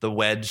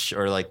wedge,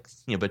 or like,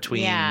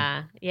 between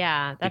that's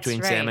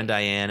between right. Sam and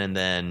Diane, and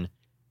then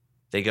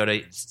they go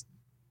to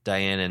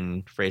Diane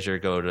and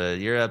Frasier go to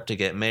Europe to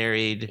get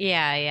married.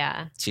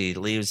 Yeah. She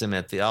leaves him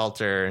at the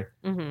altar.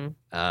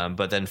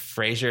 But then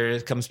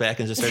Frasier comes back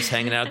and just starts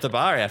hanging out at the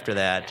bar after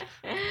that.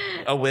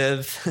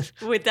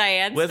 With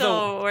Diane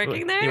still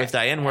working there? With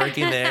Diane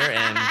working there,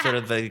 and sort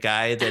of the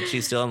guy that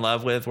she's still in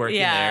love with working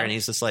there. And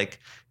he's just like,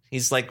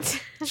 he's like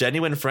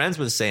genuine friends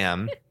with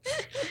Sam.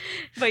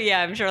 But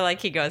yeah, I'm sure like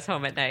he goes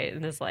home at night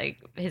and is like,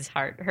 his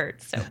heart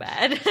hurts so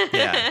bad.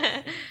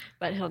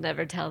 But he'll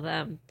never tell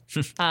them.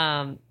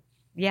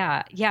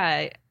 Yeah.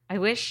 I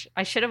wish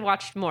I should have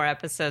watched more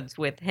episodes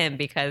with him,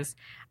 because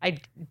I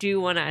do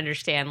want to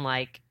understand,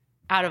 like,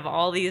 out of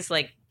all these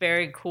like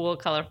very cool,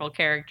 colorful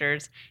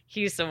characters,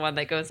 he's the one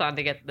that goes on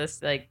to get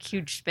this like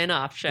huge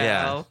spin-off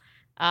show.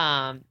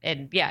 And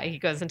he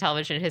goes in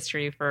television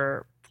history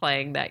for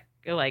playing that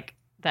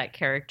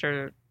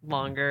character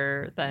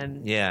longer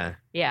than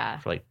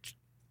for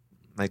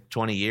like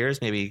 20 years,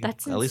 maybe.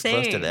 That's at least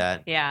close to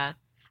that. Yeah.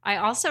 I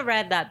also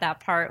read that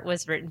part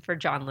was written for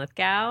John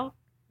Lithgow.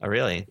 Oh,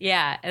 really?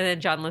 Yeah. And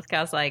then John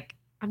Lithgow's like,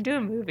 I'm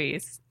doing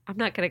movies. I'm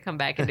not going to come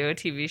back and do a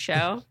TV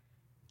show.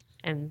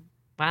 And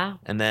wow.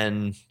 And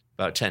then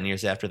about 10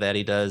 years after that,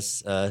 he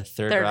does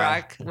Third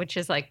Rock, which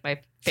is like my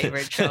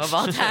favorite show of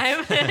all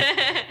time.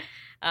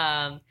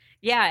 And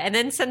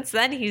then since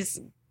then, he's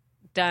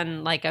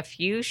done like a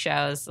few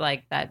shows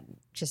like that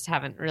just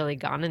haven't really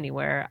gone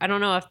anywhere. I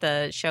don't know if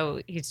the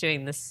show he's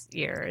doing this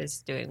year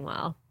is doing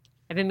well.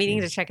 I've been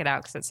meaning to check it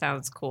out because it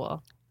sounds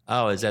cool.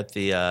 Oh, is that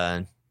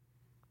the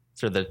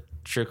sort of the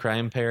true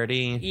crime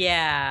parody?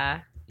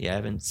 Yeah. Yeah, I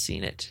haven't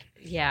seen it.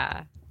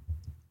 Yeah.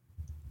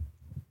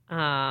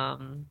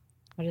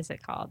 What is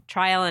it called?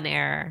 Trial and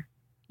Error.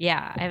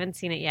 Yeah, I haven't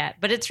seen it yet,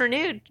 but it's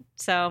renewed,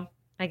 so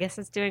I guess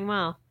it's doing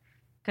well.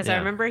 Because I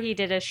remember he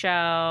did a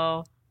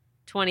show,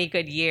 20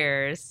 Good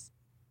Years,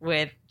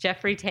 with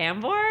Jeffrey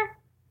Tambor.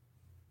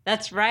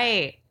 That's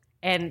right.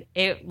 and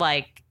it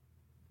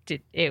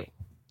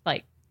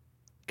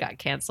got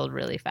canceled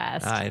really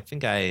fast. I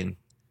think I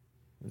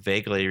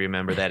vaguely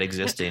remember that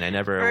existing. I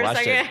never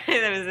watched it.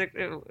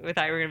 We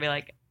thought you were gonna be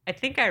like, I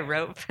think I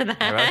wrote for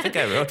that. I think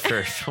I wrote for.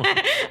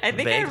 I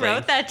think vaguely. I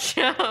wrote that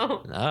show.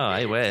 Oh,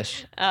 I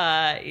wish.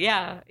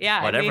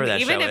 Yeah. Whatever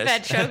that even show if is.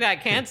 that show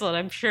got canceled,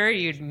 I'm sure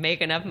you'd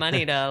make enough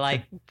money to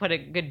like put a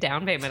good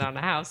down payment on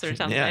a house or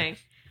something.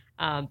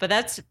 Yeah. But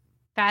that's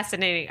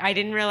fascinating. I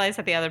didn't realize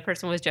that the other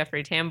person was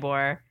Jeffrey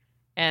Tambor.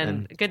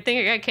 And good thing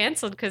it got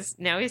canceled because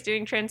now he's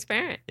doing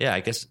Transparent. Yeah, I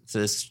guess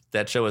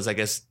that show was,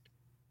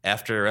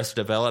 after Arrested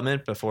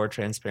Development, before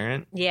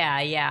Transparent.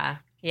 Yeah.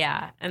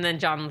 And then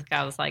John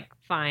Lithgow was like,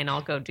 fine,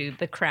 I'll go do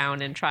The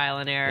Crown and Trial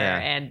and Error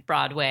and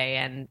Broadway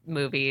and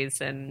movies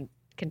and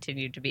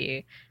continued to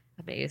be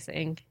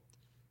amazing.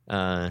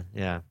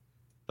 Yeah.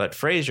 But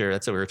Frasier,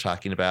 that's what we were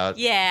talking about.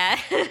 Yeah.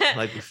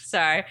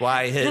 Sorry.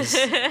 Why his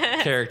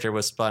character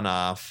was spun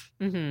off.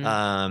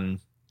 Mm-hmm.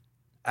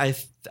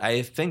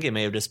 I think it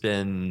may have just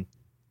been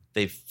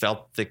they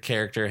felt the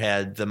character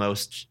had the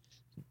most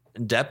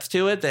depth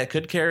to it that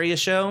could carry a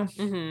show.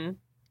 Mm-hmm.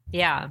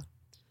 Yeah.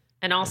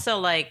 And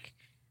also, I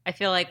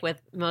feel like with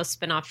most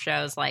spin-off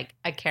shows,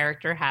 a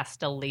character has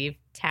to leave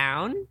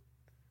town.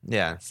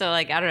 Yeah. So,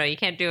 I don't know, you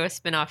can't do a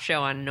spin-off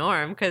show on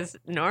Norm because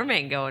Norm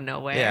ain't going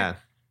nowhere.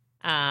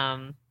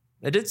 Yeah.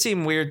 It did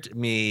seem weird to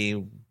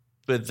me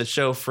with the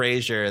show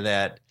Frasier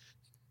that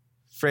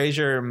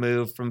Frasier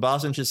moved from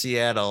Boston to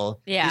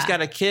Seattle. Yeah. He's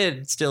got a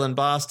kid still in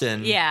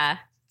Boston. Yeah.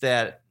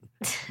 That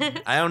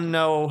I don't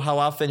know how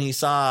often he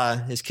saw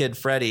his kid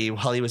Freddie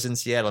while he was in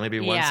Seattle, maybe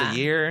once a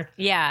year.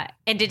 Yeah.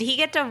 And did he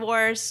get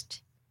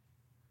divorced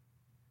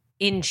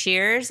in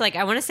Cheers?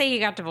 I want to say he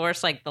got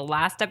divorced the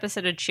last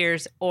episode of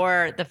Cheers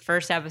or the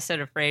first episode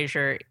of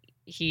Frasier.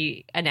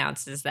 He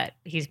announces that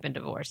he's been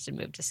divorced and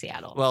moved to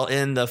Seattle. Well,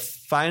 in the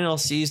final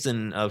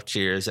season of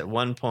Cheers, at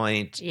one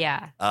point,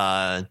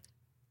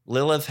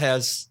 Lilith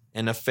has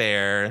an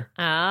affair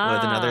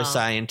with another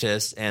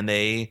scientist, and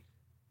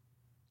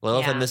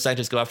Lilith and the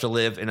scientist go off to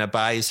live in a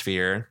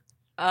biosphere.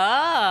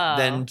 Oh.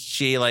 Then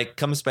she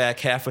comes back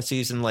half a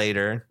season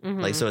later,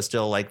 so it's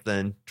still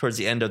towards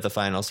the end of the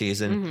final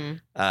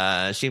season.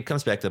 Mm-hmm. She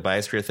comes back to the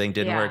biosphere thing,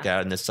 didn't work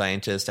out, and the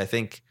scientist I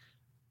think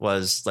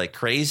was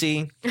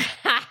crazy,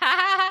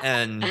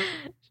 and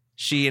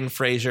she and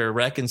Frasier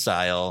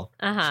reconcile.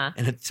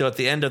 And so at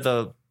the end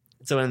of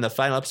in the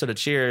final episode of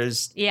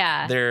Cheers,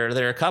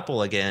 they're a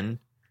couple again.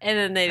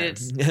 And then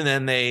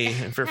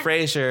for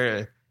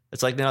Frasier,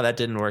 it's no, that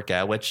didn't work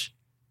out, which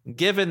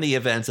given the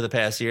events of the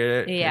past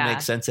year, it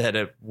makes sense that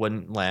it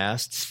wouldn't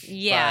last.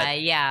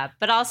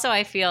 But also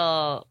I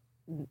feel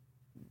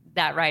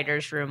that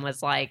writer's room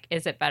was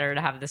is it better to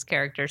have this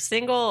character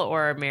single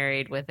or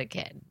married with a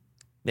kid?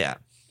 Yeah.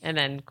 And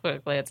then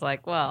quickly it's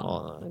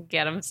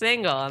get him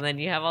single. And then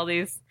you have all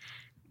these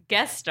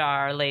guest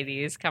star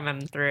ladies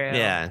coming through.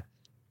 Yeah.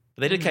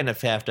 But they did kind of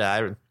have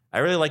to. I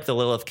really like the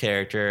Lilith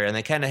character, and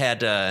they kind of had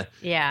to.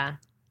 Yeah.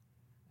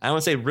 I don't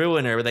want to say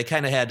ruin her, but they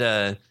kind of had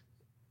to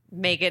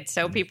make it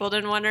so people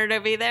didn't want her to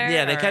be there.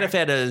 Yeah, they kind of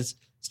had to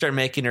start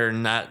making her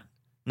not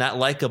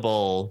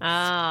likable.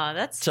 Oh,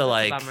 that's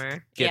a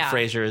bummer. Get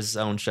Frasier's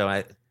own show.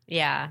 I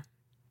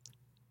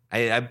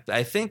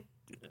think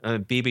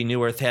BB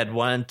Newirth had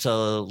wanted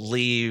to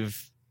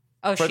leave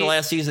for the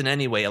last season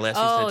anyway. Last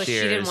season of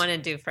Cheers. She didn't want to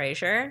do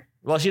Frasier.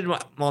 Well, she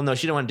didn't. No,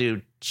 she didn't want to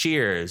do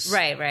Cheers.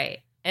 Right.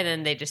 And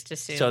then they just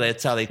assumed. So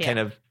that's how they kind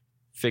of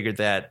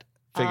figured out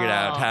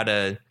how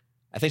to.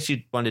 I think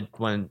she didn't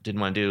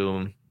want to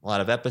do a lot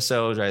of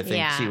episodes, or I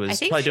think she was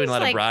probably doing a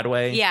lot of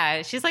Broadway.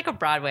 Yeah, she's a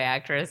Broadway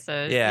actress.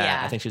 So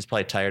I think she was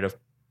probably tired of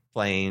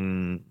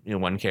playing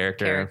one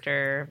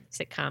character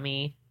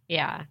sitcom-y.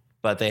 Yeah,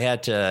 but they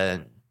had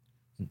to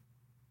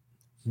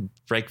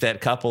break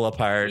that couple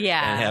apart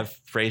and have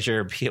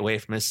Frasier be away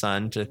from his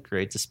son to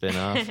create the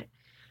spinoff.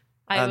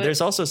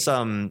 There's also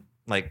some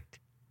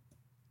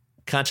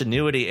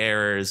continuity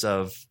errors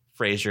of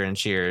Frasier and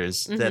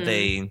Cheers that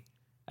they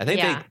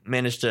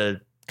managed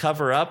to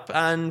cover up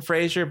on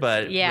Frasier,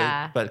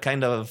 but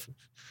kind of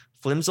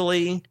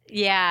flimsily.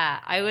 Yeah,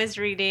 I was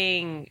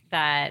reading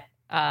that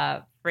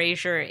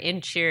Frasier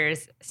in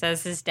Cheers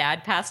says his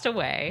dad passed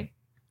away,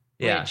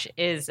 which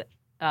is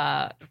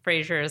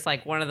Frasier is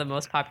one of the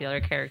most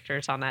popular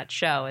characters on that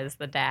show is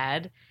the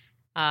dad,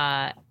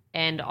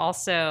 and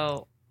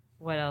also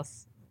what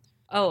else?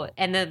 Oh,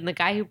 and then the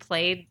guy who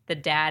played the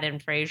dad in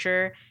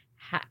Frasier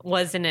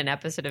was in an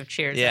episode of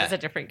Cheers. Yeah. As a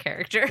different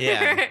character.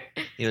 Yeah,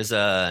 he was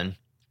a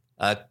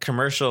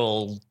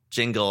commercial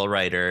jingle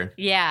writer.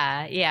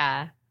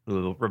 Yeah.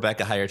 Who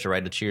Rebecca hired to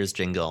write a Cheers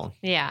jingle.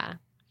 Yeah,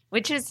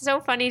 which is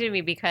so funny to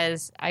me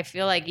because I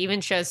feel like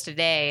even shows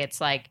today, it's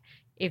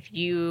if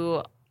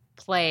you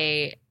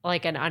play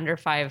an under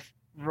 5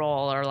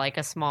 role or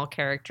a small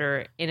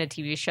character in a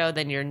TV show,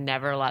 then you're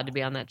never allowed to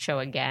be on that show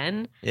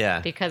again.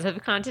 Yeah. Because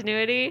of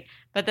continuity.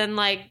 But then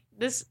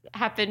this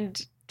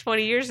happened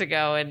 20 years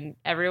ago and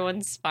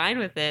everyone's fine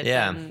with it.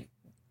 Yeah. And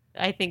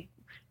I think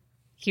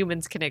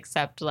humans can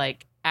accept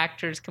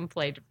actors can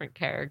play different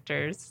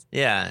characters.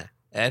 Yeah.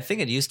 I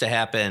think it used to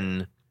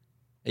happen.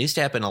 It used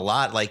to happen a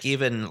lot. Like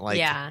even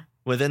like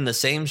within the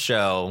same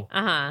show.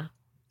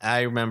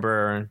 I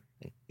remember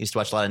I used to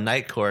watch a lot of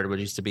Night Court, which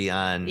used to be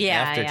on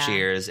after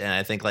Cheers, and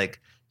I think like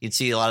you'd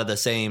see a lot of the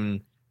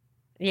same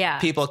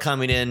people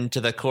coming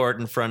into the court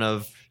in front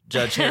of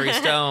Judge Harry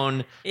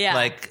Stone.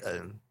 Like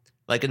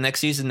the next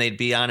season they'd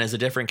be on as a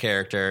different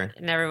character,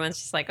 and everyone's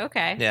just like,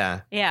 okay,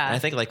 yeah. And I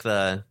think like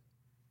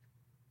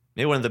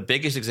maybe one of the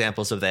biggest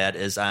examples of that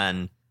is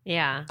on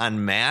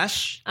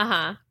MASH.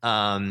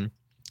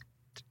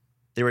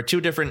 There were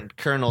 2 different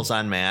colonels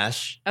on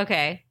MASH.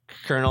 Okay.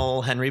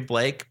 Colonel Henry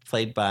Blake,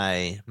 played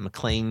by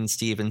McLean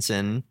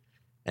Stevenson,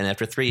 and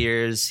after 3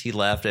 years, he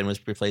left and was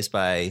replaced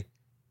by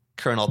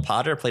Colonel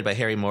Potter, played by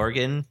Harry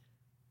Morgan.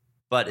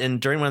 But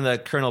during one of the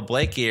Colonel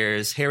Blake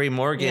years, Harry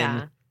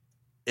Morgan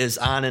is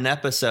on an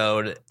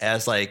episode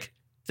as like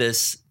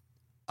this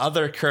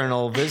other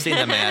colonel visiting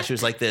the MASH,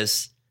 who's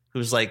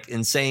like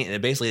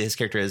insane. Basically, his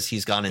character is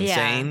he's gone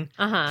insane.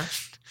 And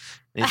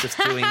he's just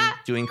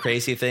doing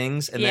crazy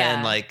things, and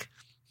then like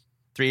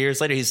 3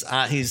 years later,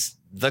 he's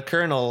the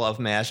colonel of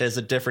MASH as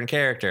a different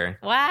character.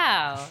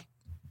 Wow.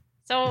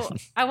 So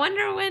I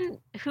wonder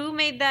who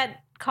made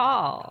that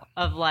call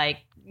of like,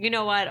 you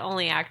know what,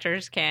 only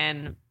actors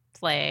can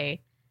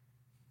play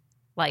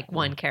like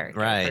one character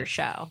per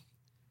show.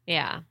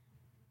 Yeah.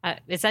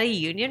 Is that a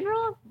union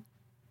rule?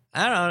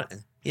 I don't know.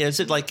 Yeah, is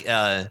it like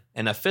an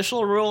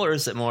official rule, or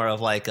is it more of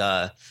like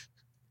a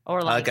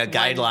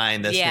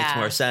guideline that makes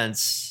more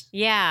sense?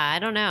 Yeah, I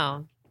don't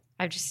know.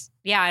 I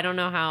don't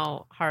know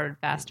how hard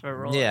fast of a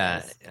rule it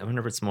is. I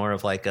wonder if it's more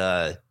of like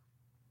a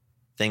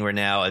thing where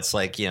now it's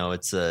like,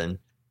 it's a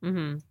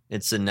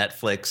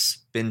Netflix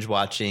binge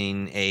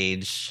watching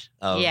age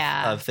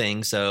of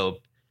things, so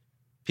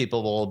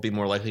people will be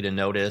more likely to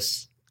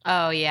notice.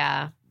 Oh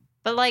yeah,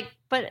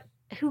 but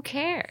who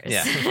cares?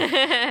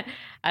 Yeah.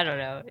 I don't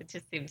know. It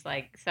just seems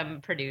like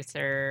some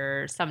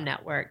producer, some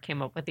network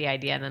came up with the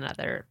idea, and then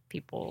other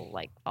people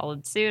like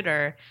followed suit,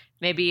 or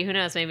maybe who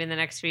knows? Maybe in the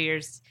next few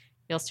years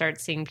you'll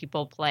start seeing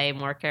people play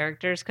more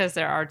characters, because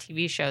there are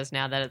TV shows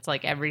now that it's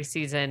like every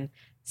season,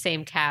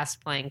 same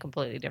cast playing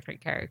completely different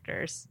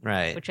characters.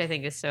 Right. Which I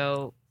think is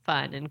so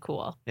fun and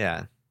cool.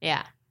 Yeah.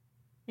 Yeah.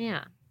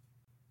 Yeah.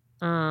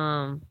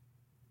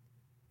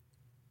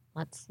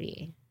 Let's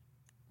see.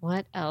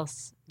 What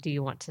else do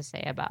you want to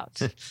say about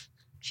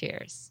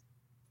Cheers?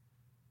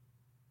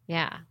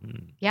 Yeah.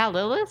 Yeah,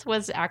 Lilith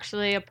was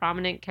actually a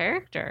prominent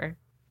character.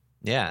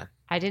 Yeah.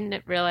 I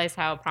didn't realize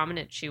how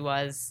prominent she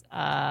was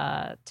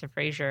to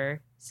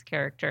Frasier's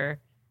character.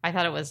 I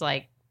thought it was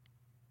like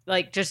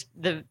just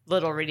the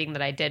little reading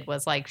that I did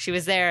was like she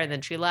was there and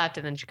then she left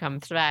and then she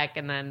comes back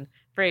and then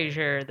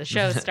Frasier, the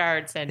show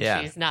starts and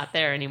she's not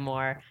there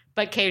anymore,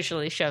 but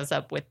occasionally shows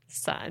up with the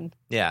son.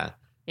 Yeah.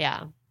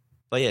 Yeah.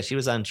 But yeah, she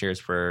was on Cheers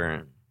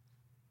for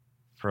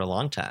a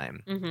long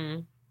time. Mm-hmm.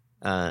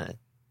 But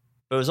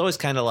it was always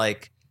kind of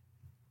like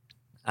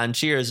on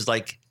Cheers,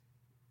 like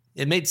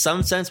it made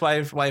some sense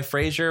why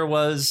Frasier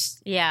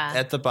was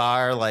at the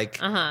bar. Like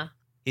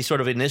he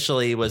sort of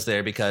initially was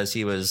there because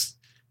he was,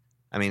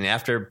 I mean,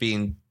 after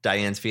being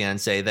Diane's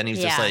fiance, then he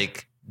was just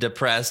like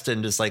depressed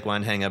and just like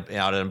wanted to hang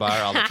out at a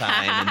bar all the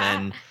time, and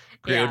then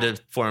grew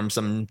to form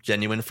some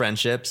genuine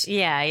friendships.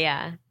 Yeah,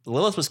 yeah.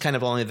 Lilith was kind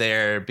of only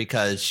there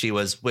because she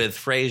was with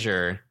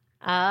Frasier.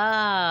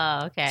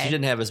 Oh, okay. She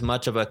didn't have as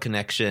much of a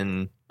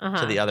connection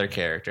to the other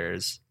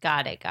characters.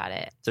 Got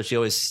it. So she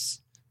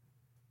always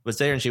was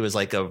there, and she was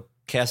like a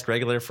cast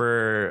regular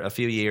for a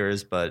few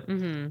years, but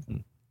there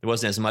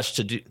wasn't as much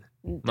to do.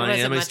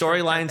 Many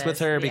storylines with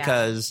her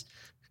because.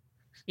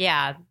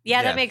 Yeah,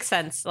 that makes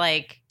sense.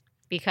 Like,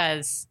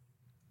 because,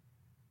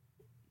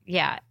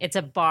 it's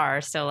a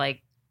bar, so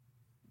like,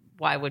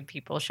 why would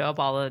people show up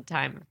all the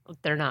time?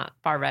 They're not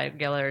bar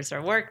regulars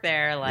or work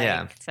there.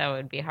 Like, so it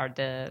would be hard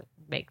to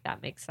make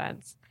that make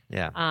sense.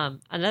 Yeah.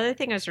 Another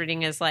thing I was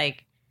reading is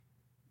like,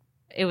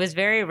 it was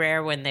very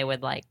rare when they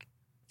would like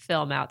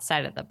film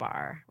outside of the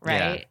bar,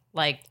 right? Yeah.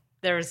 Like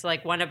there was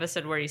like one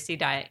episode where you see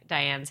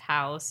Diane's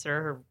house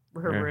or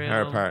her room,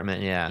 her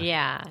apartment.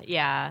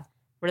 Yeah.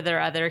 Were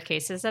there other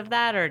cases of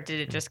that, or did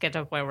it just get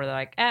to a point where they're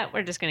like,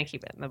 we're just going to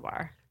keep it in the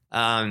bar?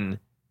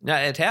 No,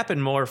 it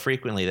happened more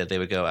frequently that they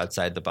would go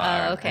outside the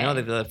bar. Oh, okay. I know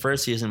that the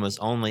first season was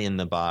only in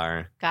the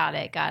bar. Got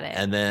it.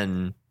 And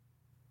then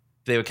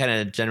they would kind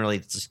of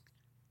generally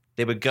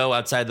they would go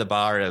outside the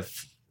bar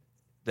if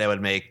they would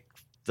make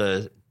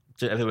if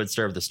it would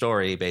serve the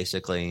story,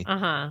 basically.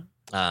 But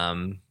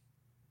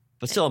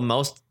still,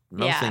 most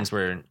things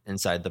were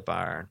inside the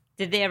bar.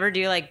 Did they ever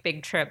do like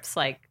big trips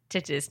like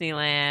to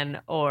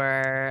Disneyland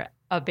or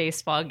a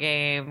baseball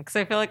game? Because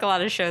I feel like a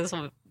lot of shows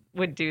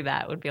would do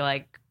that. Would be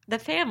like, the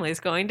family's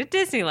going to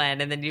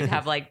Disneyland, and then you'd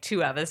have like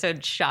 2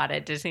 episodes shot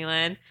at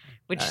Disneyland,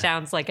 which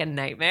sounds like a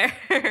nightmare.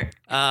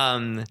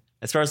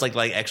 As far as like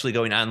actually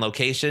going on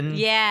location,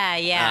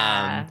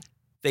 yeah.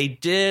 They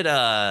did.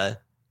 It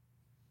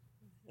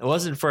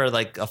wasn't for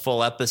like a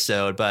full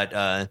episode,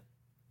 but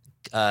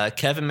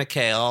Kevin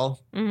McHale,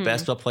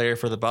 basketball player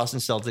for the Boston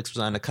Celtics, was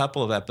on a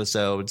couple of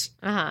episodes.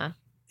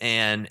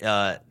 And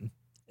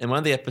in one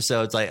of the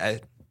episodes,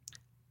 like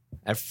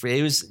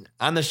he was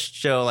on the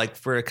show like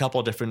for a couple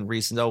of different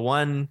reasons.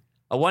 One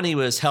he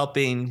was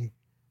helping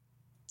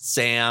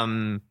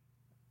Sam,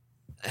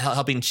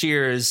 helping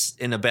Cheers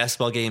in a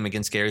basketball game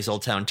against Gary's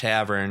Old Town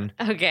Tavern.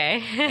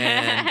 Okay.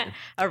 And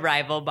a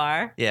rival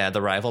bar. Yeah,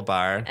 the rival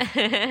bar.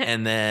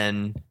 And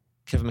then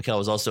Kevin McHale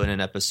was also in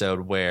an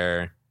episode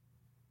where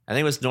I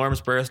think it was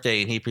Norm's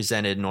birthday, and he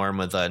presented Norm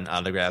with an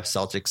autographed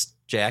Celtics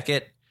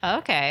jacket.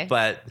 Okay.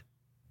 But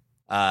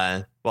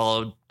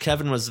while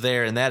Kevin was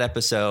there in that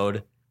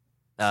episode,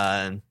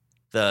 the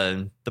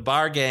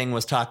bar gang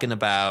was talking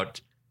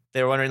about,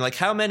 they were wondering like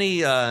how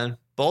many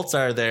bolts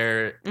are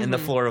there in the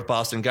floor of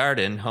Boston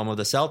Garden, home of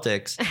the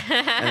Celtics.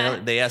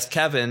 And they asked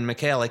Kevin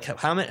McHale, like,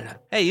 how many?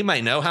 Hey, you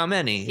might know how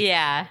many.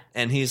 Yeah.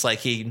 And he's like,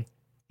 he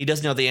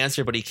doesn't know the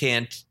answer, but he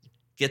can't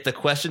get the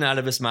question out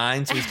of his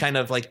mind. So he's kind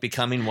of like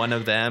becoming one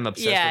of them,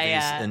 obsessed with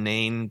these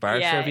inane bar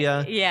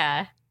trivia.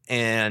 Yeah.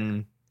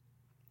 And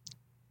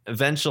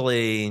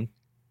eventually,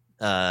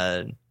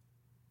 the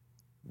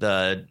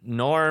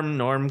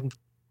Norm,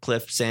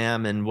 Cliff,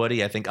 Sam, and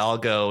Woody, I think, all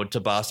go to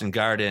Boston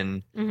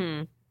Garden.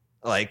 Mm-hmm.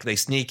 Like they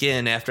sneak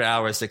in after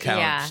hours to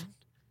count,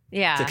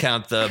 to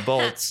count the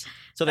bolts.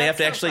 So they have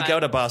to actually go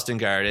to Boston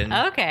Garden.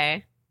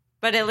 Okay,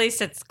 but at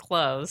least it's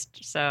closed,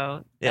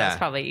 so that's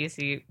probably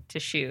easy to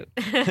shoot.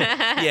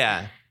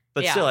 Yeah,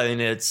 but still, I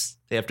mean,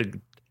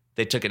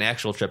 they took an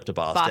actual trip to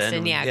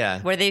Boston.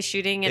 Yeah. Were they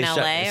shooting in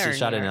LA or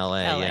shot in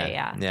LA?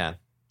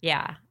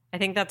 Yeah. I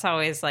think that's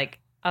always like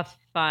a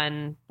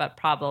fun, but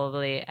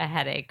probably a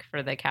headache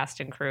for the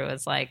cast and crew.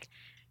 Is like,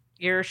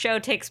 your show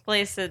takes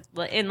place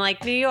in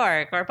like New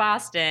York or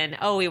Boston.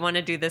 Oh, we want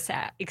to do this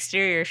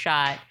exterior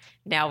shot.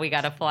 Now we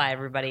got to fly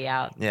everybody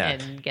out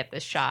and get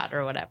this shot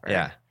or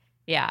whatever.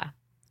 Yeah.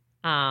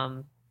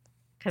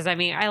 Because I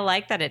mean, I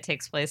like that it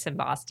takes place in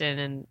Boston,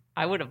 and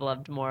I would have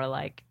loved more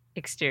like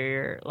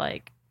exterior,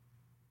 like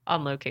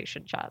on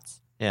location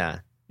shots. Yeah.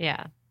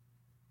 Yeah.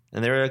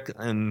 And there are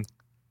a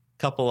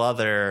couple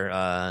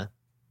other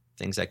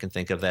things I can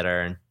think of that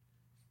are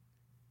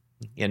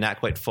not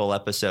quite full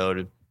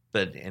episode,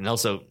 but and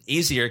also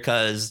easier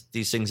because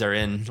these things are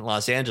in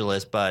Los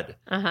Angeles. But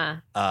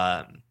sometime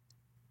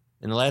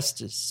in the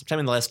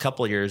last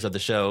couple of years of the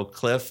show,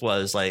 Cliff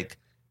was like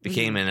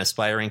became an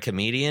aspiring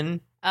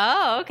comedian.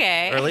 Oh,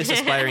 okay. Or at least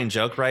aspiring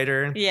joke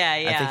writer. Yeah.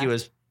 I think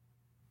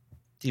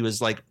he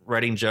was like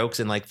writing jokes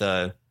in like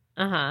the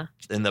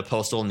in the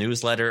postal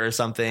newsletter or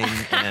something,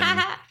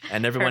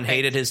 and everyone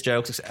hated his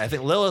jokes. I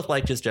think Lilith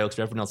liked his jokes,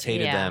 but everyone else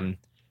hated them.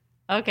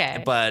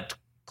 Okay. But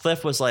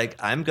Cliff was like,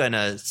 I'm going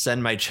to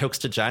send my jokes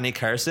to Johnny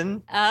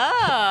Carson.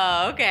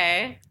 Oh,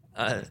 okay.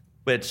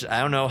 Which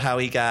I don't know how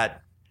he got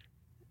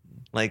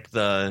like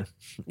the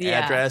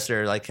address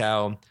or like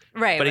how.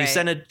 Right. But he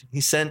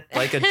sent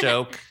like a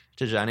joke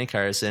to Johnny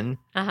Carson.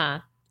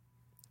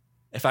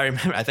 If I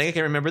remember, I think I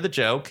can remember the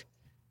joke.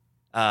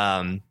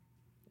 It's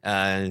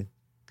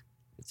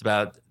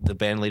about the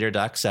band leader,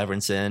 Doc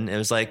Severinsen. It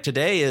was like,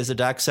 today is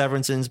Doc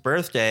Severinsen's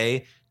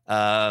birthday.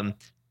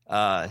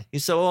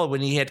 He's so old,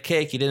 when he had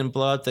cake, he didn't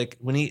blow out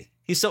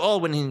he's so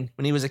old, when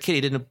he was a kid,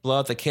 he didn't blow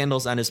out the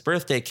candles on his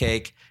birthday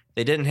cake.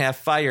 They didn't have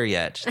fire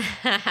yet.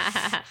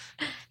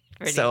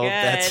 Pretty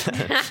good.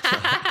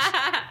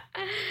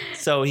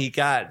 So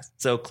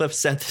Cliff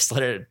sent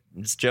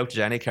this joke to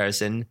Johnny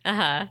Carson.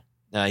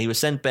 He was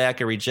sent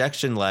back a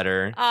rejection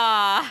letter.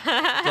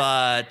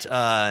 But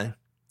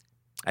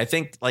I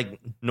think like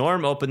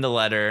Norm opened the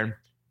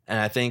letter, and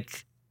I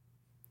think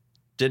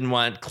didn't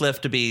want Cliff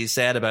to be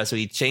sad about it, so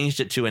he changed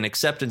it to an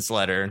acceptance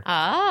letter.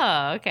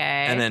 Oh,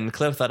 okay. And then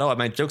Cliff thought,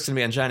 my joke's going to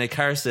be on Johnny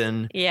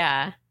Carson.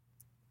 Yeah.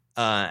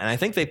 And I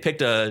think they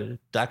picked a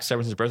Doc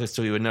Severinsen's birthday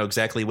so he would know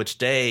exactly which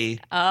day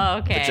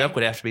the joke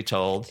would have to be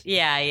told.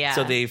 Yeah.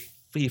 So he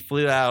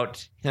flew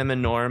out, him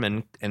and Norm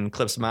and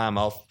Cliff's mom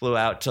all flew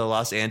out to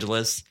Los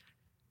Angeles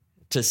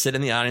to sit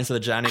in the audience of the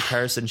Johnny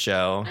Carson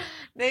show.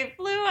 They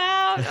flew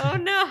out. Oh,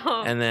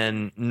 no. And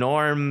then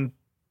Norm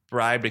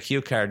bribed a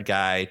cue card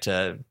guy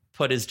to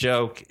put his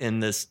joke in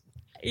the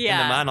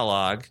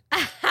monologue.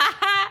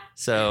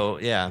 So,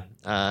 and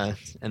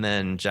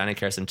then Johnny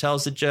Carson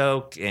tells the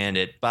joke, and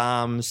it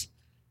bombs,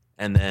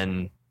 and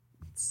then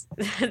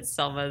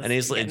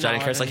Johnny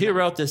Carson's like, who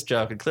wrote this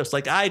joke? And Cliff's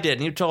like, I did,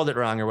 and you told it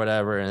wrong or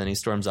whatever, and then he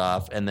storms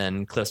off, and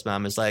then Cliff's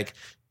mom is like,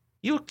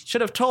 you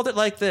should have told it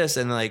like this,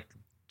 and like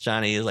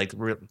Johnny is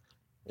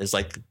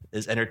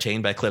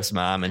entertained by Cliff's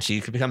mom, and she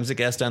becomes a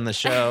guest on the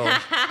show.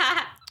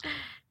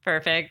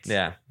 Perfect.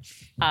 Yeah.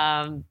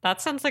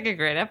 That sounds like a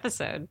great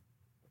episode.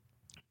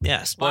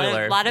 Yeah,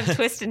 spoiler. A lot of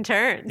twists and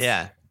turns.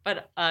 Yeah.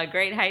 But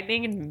great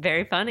heightening and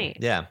very funny.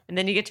 Yeah. And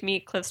then you get to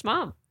meet Cliff's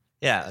mom.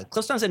 Yeah.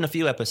 Cliff's mom's in a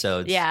few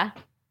episodes. Yeah.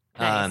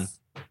 Nice.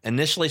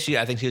 Initially,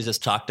 I think she was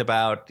just talked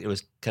about. It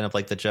was kind of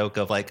like the joke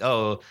of like,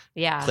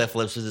 Cliff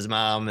lives with his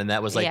mom, and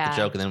that was like the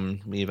joke, and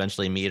then we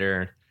eventually meet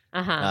her.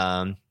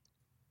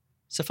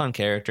 It's a fun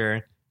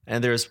character.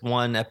 And there's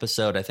one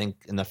episode, I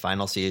think, in the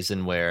final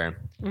season where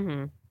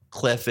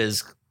Cliff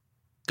is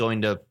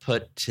going to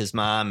put his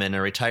mom in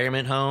a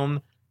retirement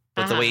home,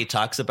 but the way he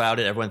talks about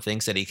it, everyone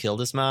thinks that he killed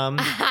his mom.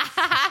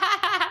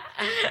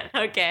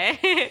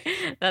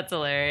 Okay. That's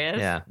hilarious.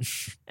 Yeah.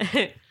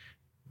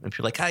 And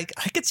people are like,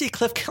 I could see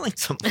Cliff killing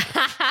someone.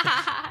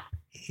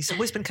 He's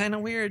always been kind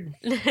of weird.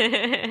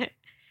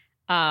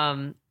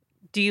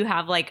 Do you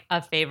have like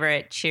a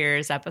favorite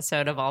Cheers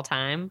episode of all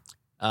time?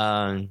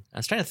 I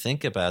was trying to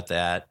think about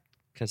that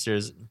because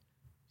you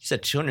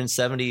said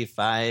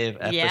 275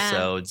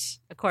 episodes.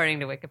 Yeah, according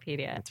to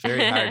Wikipedia. It's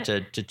very hard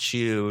to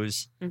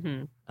choose.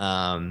 Mm-hmm.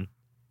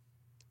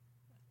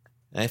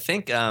 I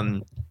think,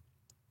 I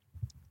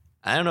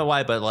don't know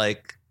why, but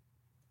like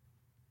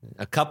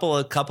a couple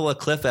of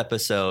Cliff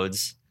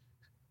episodes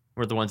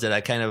were the ones that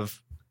I kind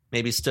of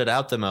maybe stood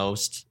out the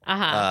most.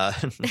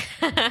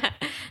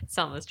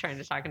 Selma's trying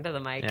to talk into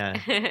the mic.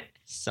 Yeah.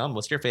 Selma,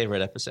 what's your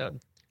favorite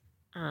episode?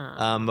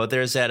 But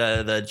there's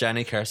the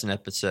Johnny Carson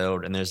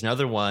episode, and there's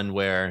another one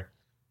where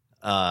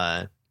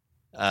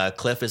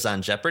Cliff is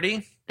on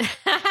Jeopardy.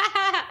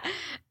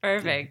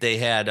 Perfect. They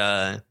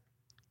had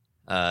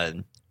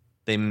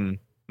they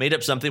made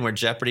up something where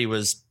Jeopardy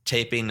was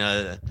taping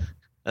a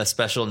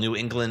special New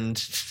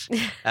England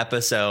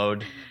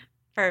episode.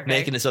 Perfect.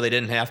 Making it so they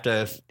didn't have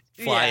to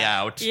fly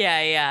out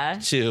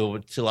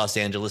to Los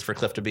Angeles for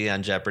Cliff to be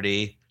on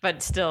Jeopardy.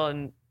 But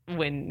still,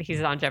 when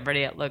he's on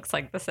Jeopardy, it looks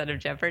like the set of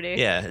Jeopardy.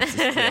 Yeah, it's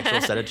the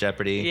actual set of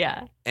Jeopardy.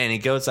 Yeah. And he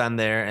goes on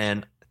there,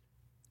 and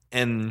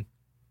when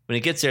he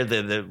gets there,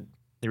 they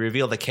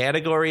reveal the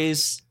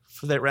categories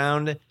for that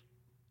round,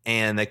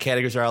 and the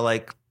categories are all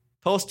like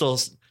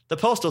the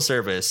Postal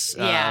Service,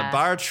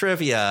 bar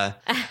trivia,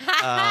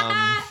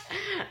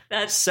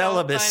 that's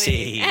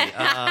celibacy, so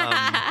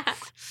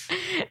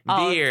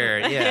beer.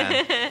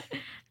 Yeah,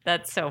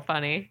 that's so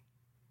funny.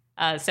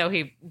 So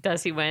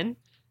does he win?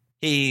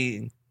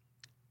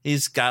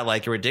 He's got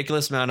like a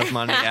ridiculous amount of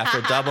money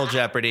after double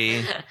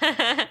Jeopardy,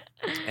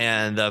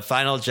 and the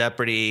final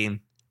Jeopardy. I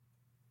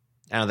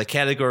don't know, the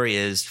category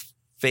is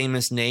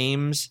famous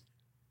names.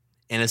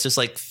 And it's just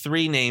like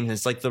 3 names.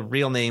 It's like the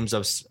real names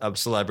of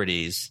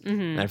celebrities.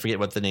 Mm-hmm. And I forget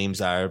what the names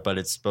are, but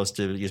you're supposed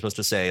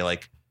to say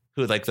like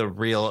who's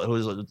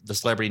the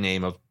celebrity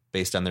name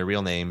based on their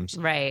real names.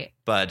 Right.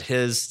 But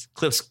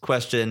Cliff's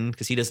question,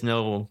 because he doesn't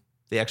know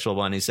the actual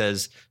one, he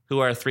says, "Who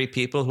are 3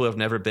 people who have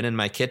never been in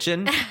my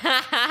kitchen?"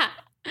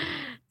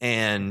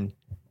 And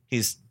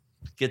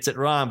gets it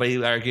wrong, but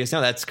he argues, no,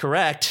 that's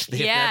correct.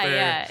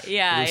 Yeah.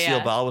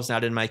 Lucille Ball was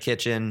not in my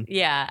kitchen.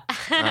 Yeah.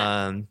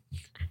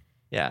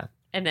 Yeah.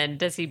 And then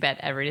does he bet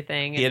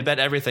everything? He had bet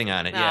everything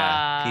on it.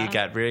 Yeah. He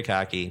got very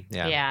cocky.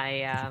 Yeah.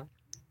 Yeah.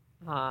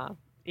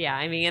 Yeah.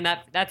 I mean, and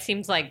that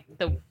seems like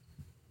the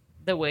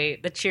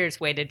Cheers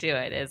way to do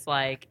it is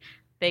like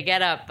they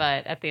get up,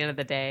 but at the end of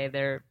the day,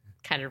 they're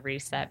kind of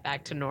reset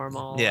back to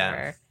normal.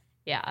 Yeah.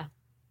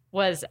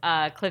 Was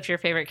Cliff your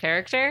favorite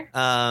character?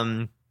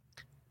 I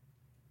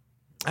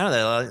don't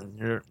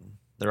know.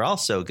 They're all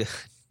so good.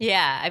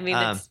 Yeah. I mean,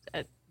 it's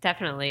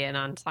definitely an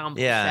ensemble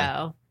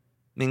show.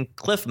 I mean,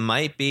 Cliff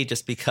might be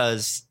just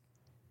because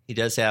he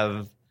does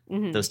have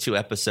those 2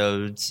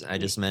 episodes I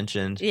just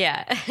mentioned.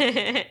 Yeah.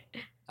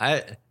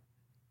 I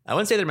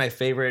wouldn't say they're my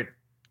favorite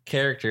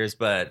characters,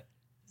 but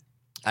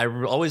I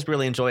always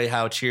really enjoy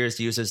how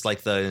Cheers uses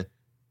like the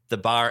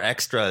bar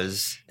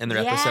extras in their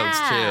episodes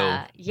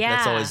too. Yeah.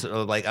 That's always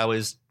like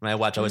when I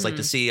watch, I always like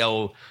to see,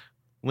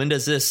 when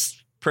does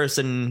this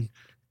person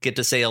get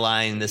to say a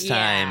line this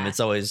time? It's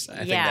always, I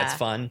think that's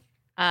fun.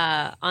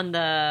 On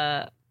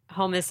the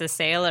Home is a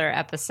Sailor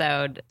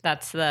episode,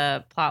 that's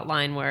the plot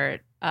line where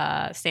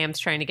Sam's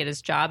trying to get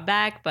his job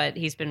back, but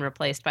he's been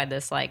replaced by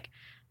this like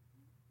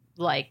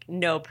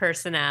no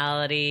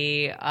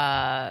personality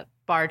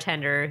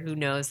bartender who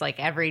knows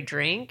like every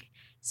drink.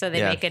 So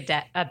they make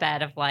a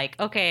bet of like,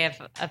 okay, if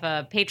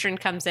a patron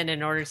comes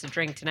in orders a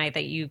drink tonight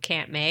that you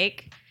can't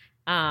make,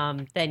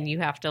 then you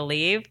have to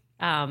leave.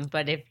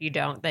 But if you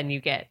don't, then you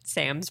get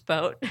Sam's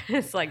boat.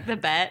 It's like the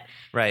bet.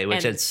 Right,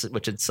 which had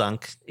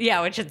sunk.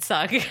 Yeah, which had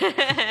sunk.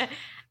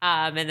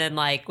 And then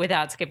like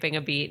without skipping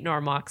a beat,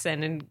 Norm walks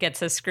in and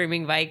gets a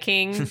screaming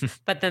Viking.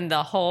 But then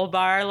the whole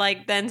bar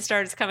like then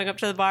starts coming up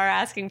to the bar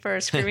asking for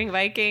a screaming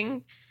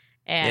Viking.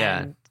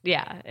 And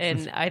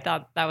and I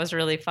thought that was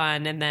really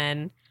fun. And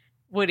then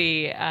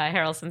Woody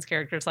Harrelson's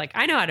character is like,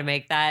 I know how to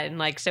make that. And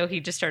like, so he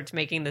just starts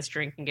making this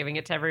drink and giving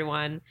it to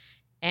everyone.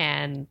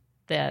 And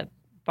the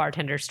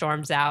bartender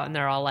storms out and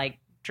they're all like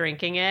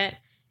drinking it,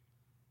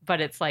 but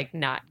it's like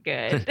not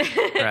good.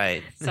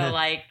 Right. So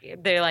like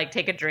they like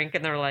take a drink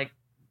and they're like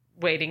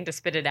waiting to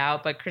spit it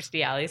out, but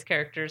Kirstie Alley's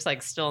character is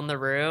like still in the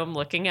room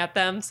looking at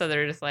them, so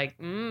they're just like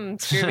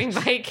screaming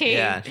Viking.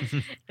 Yeah.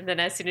 And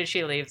then as soon as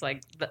she leaves,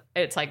 like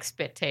it's like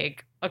spit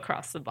take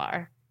across the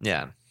bar.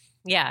 Yeah.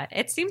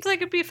 It seems like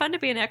it'd be fun to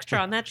be an extra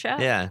on that show.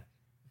 Yeah. And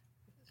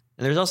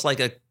there's also like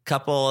a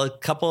couple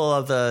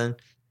of the,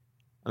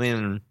 I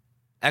mean,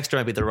 extra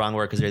might be the wrong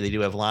word because they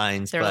do have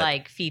lines. They're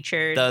like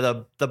featured.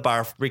 The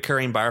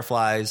recurring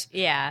barflies.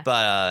 Yeah.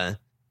 But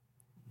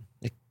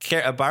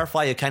a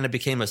barfly who kind of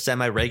became a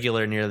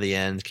semi-regular near the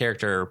end,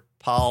 character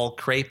Paul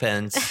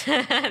Crapence,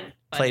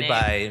 played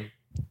by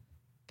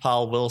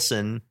Paul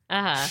Wilson.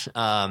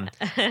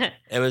 It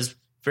was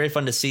very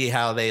fun to see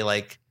how they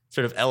like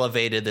sort of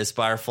elevated this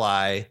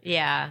barfly.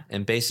 Yeah.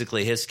 And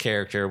basically his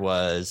character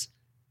was,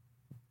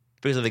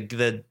 because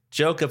the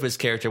joke of his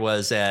character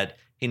was that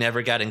he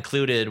never got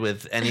included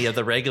with any of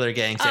the regular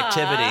gang's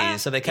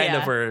activities. So they kind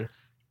of were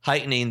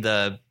heightening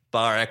the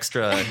bar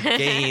extra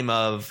game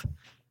of,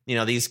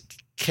 these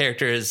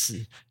characters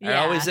are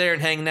always there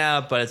and hanging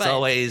out, but it's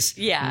always,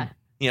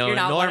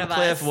 Norm,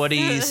 Cliff,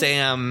 Woody,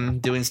 Sam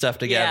doing stuff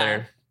together.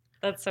 Yeah.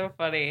 That's so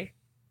funny.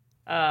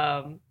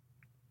 Yeah,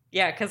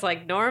 because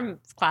like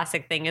Norm's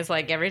classic thing is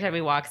like every time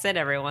he walks in,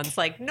 everyone's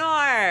like,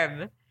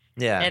 Norm.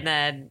 Yeah. And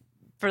then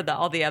for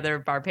all the other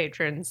bar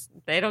patrons,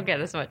 they don't get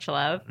as much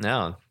love.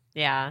 No.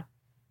 Yeah.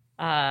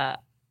 I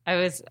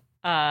was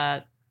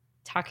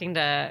talking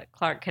to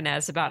Clark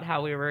Kinez about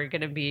how we were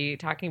going to be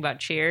talking about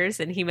Cheers,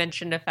 and he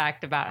mentioned a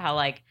fact about how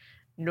like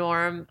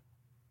Norm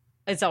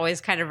is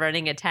always kind of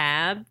running a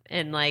tab,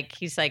 and like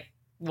he's like,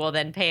 well,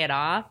 then pay it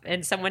off.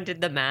 And someone did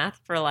the math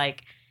for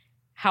like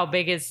how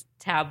big his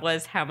tab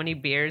was, how many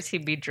beers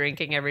he'd be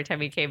drinking every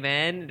time he came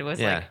in. It was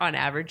like on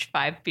average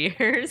 5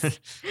 beers,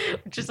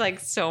 which is like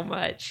so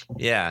much.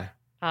 Yeah.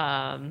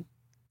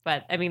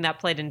 But I mean, that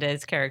played into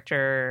his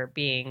character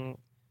being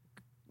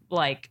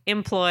like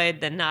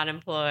employed, then not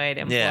employed,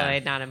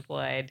 not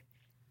employed,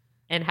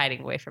 and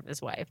hiding away from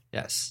his wife.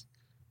 Yes.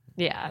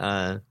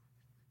 Yeah.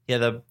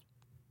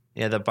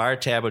 The bar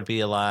tab would be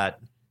a lot.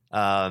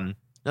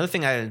 Another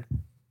thing I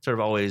sort of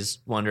always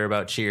wonder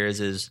about Cheers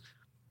is,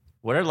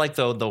 what are like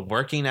the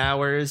working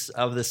hours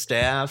of the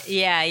staff?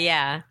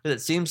 Yeah.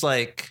 It seems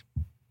like,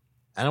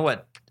 I don't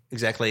know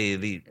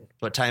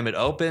what time it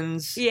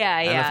opens. Yeah.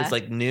 I don't know if it's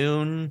like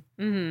noon.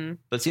 Mm-hmm.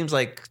 But it seems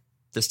like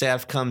the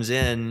staff comes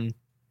in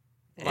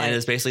and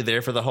is basically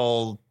there for the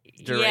whole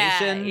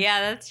duration.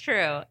 Yeah, that's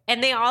true.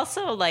 And they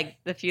also, like,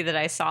 the few that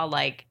I saw,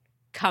 like,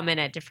 come in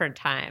at different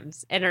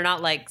times and are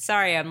not like,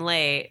 sorry, I'm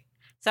late.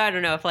 So I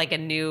don't know if like a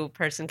new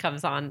person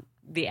comes on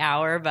the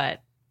hour,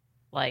 but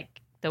like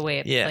the way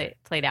it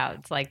played out,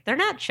 it's like they're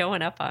not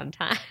showing up on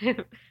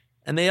time.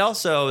 And they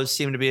also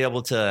seem to be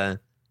able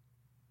to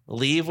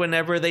leave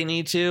whenever they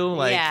need to.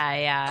 Like,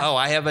 oh,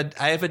 I have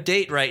a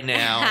date right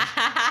now.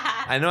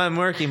 I know I'm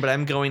working, but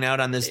I'm going out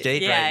on this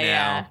date right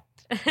now.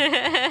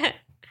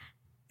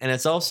 And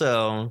it's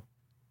also,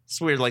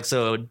 it's weird. Like,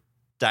 so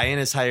Diane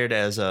is hired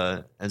as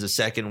a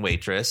second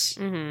waitress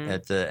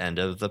at the end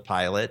of the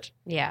pilot.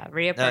 Yeah,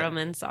 Rhea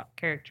Perlman's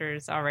character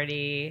is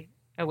already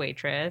a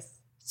waitress.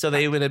 So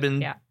they would have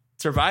been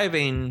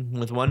surviving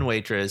with one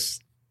waitress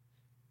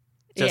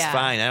just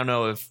fine. I don't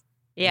know if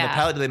in the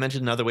pilot, do they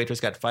mention another waitress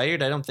got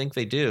fired? I don't think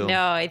they do.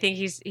 No, I think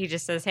he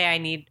just says,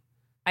 hey,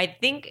 I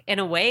think in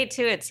a way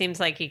too, it seems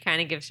like he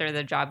kind of gives her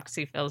the job because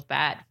he feels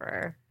bad for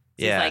her.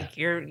 He's like,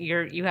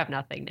 you have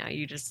nothing now.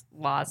 You just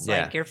lost.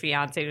 Like your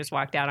fiance just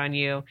walked out on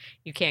you.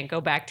 You can't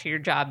go back to your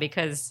job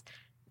because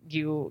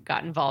you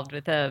got involved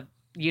with a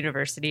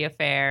university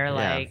affair.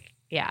 Like,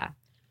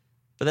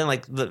 But then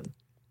like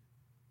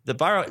the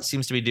bar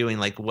seems to be doing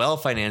like well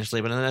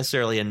financially, but not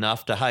necessarily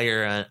enough to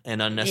hire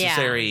an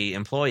unnecessary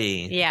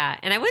employee. Yeah.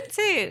 And I wouldn't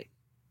say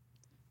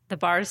the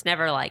bar's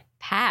never like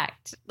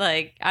packed.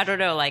 Like, I don't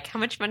know, like how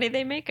much money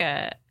they make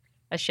a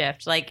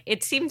shift. Like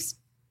it seems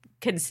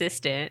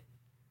consistent.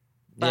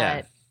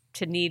 But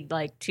to need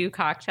like 2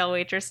 cocktail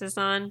waitresses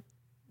on,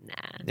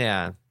 nah.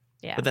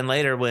 Yeah. But then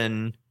later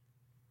when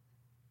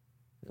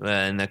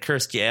in the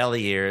Kirstie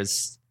Alley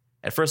years,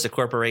 at first the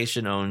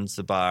corporation owns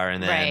the bar,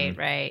 and then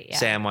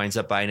Sam winds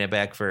up buying it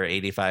back for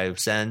 85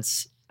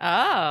 cents.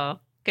 Oh,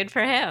 good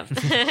for him.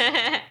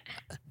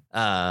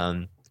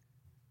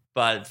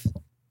 But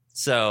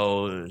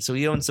so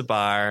he owns the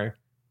bar,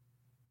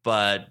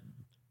 but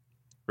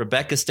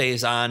Rebecca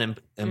stays on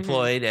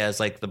employed as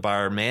like the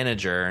bar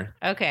manager.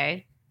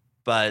 Okay.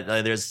 But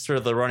there's sort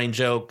of the running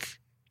joke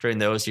during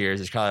those years,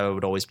 is I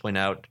would always point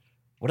out,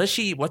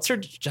 what's her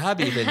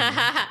job even?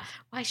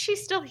 Why is she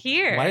still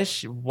here?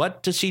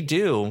 What does she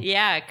do?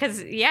 Yeah,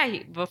 because,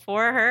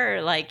 before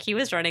her, like, he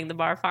was running the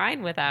bar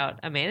fine without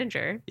a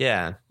manager.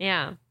 Yeah.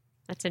 Yeah,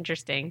 that's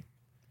interesting.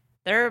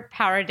 Their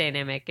power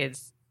dynamic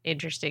is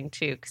interesting,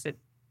 too, because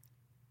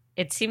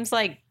it seems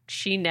like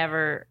she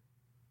never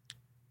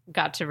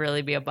got to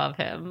really be above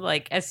him.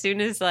 Like, as soon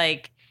as,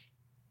 like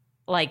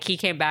he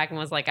came back and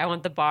was like, I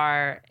want the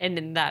bar. And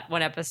in that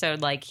one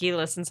episode, like he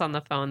listens on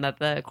the phone that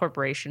the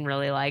corporation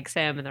really likes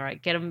him. And they're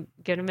like, get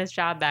him his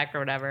job back or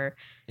whatever.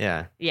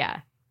 Yeah.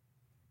 Yeah.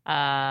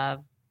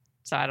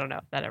 So I don't know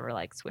if that ever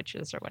like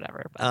switches or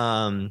whatever.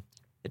 But.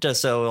 It does.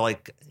 So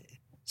like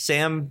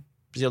Sam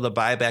was able to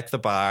buy back the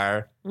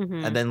bar.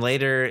 Mm-hmm. And then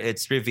later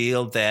it's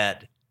revealed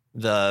that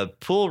the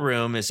pool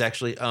room is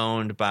actually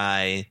owned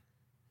by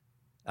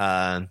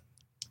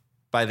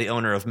the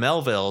owner of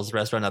Melville's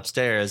restaurant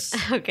upstairs.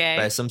 Okay.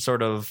 By some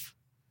sort of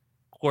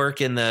quirk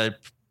in the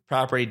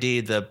property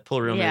deed, the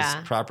pool room is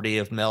property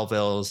of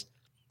Melville's.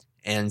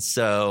 And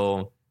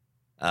so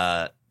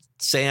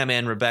Sam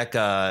and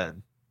Rebecca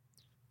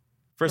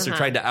first are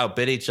trying to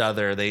outbid each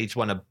other. They each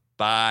want to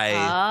buy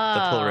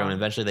the pool room. And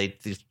eventually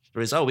they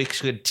was, we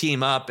could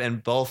team up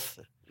and both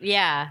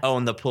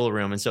own the pool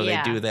room. And so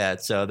they do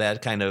that. So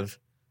that kind of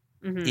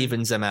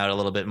evens them out a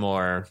little bit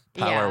more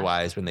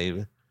power-wise when they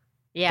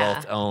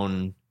both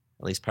own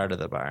at least part of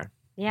the bar.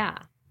 Yeah.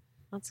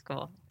 That's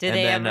cool. Do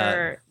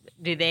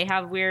they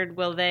have weird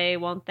will they,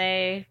 won't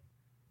they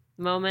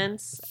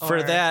moments?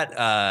 For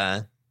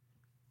that,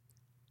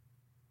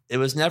 it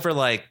was never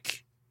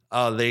like,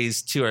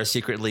 these two are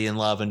secretly in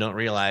love and don't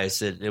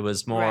realize it. It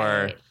was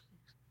more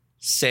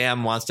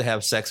Sam wants to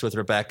have sex with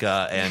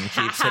Rebecca and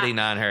keeps hitting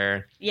on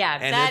her. Yeah.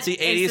 And it's the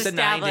 80s and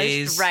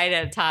 90s. Right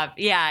at top.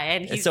 Yeah.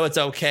 And so it's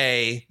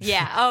okay.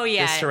 Yeah. Oh,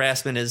 yeah. This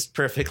harassment is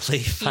perfectly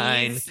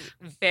fine. He's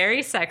very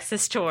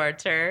sexist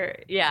towards her.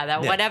 Yeah.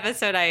 That one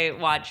episode I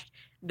watched,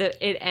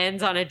 it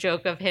ends on a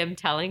joke of him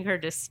telling her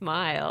to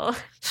smile,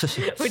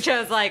 which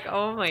I was like,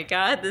 oh my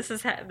God, this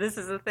is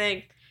a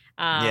thing.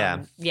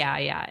 Yeah.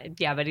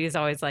 But he's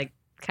always like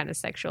kind of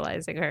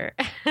sexualizing her.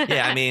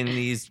 Yeah. I mean,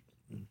 he's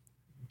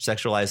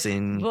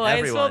sexualizing boys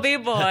everyone. Will be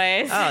boys.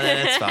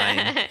 Then it's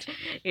fine.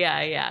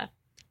 Yeah.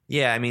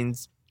 Yeah. I mean,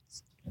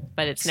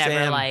 but it's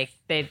never like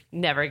they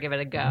never give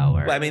it a go.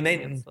 Or I mean,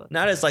 they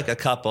not as like a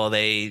couple.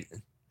 They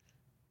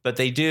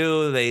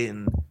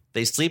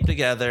sleep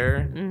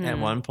together at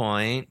one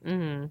point,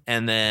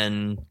 and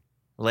then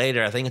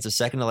later, I think it's the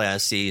second to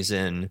last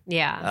season.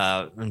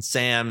 Yeah. When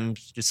Sam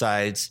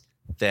decides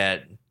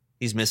that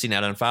he's missing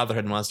out on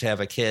fatherhood and wants to have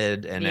a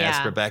kid, and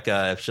asks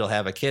Rebecca if she'll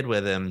have a kid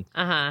with him.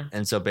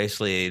 And so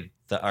basically,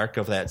 the arc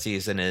of that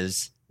season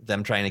is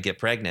them trying to get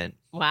pregnant.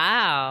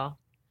 Wow,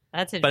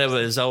 that's interesting. But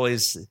it was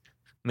always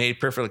made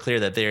perfectly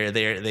clear that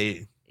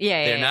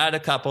they're not a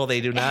couple.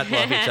 They do not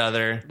love each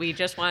other. We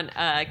just want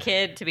a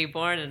kid to be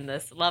born in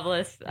this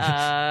loveless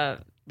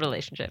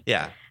relationship.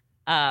 Yeah.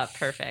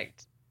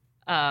 Perfect.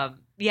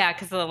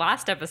 Because the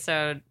last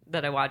episode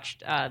that I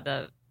watched,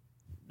 the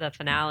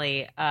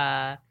finale,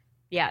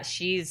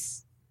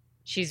 she's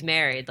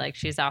married. Like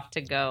she's off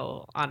to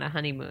go on a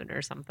honeymoon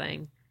or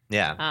something.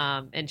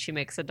 Yeah. And she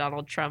makes a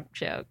Donald Trump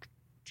joke.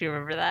 Do you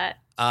remember that?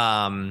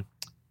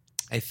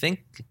 I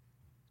think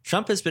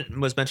Trump was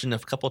mentioned a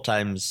couple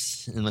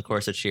times in the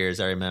course of Cheers,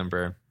 I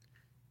remember.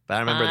 But I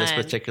remember this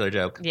particular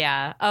joke.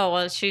 Yeah. Oh,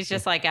 well, she's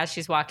just like, as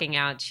she's walking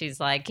out, she's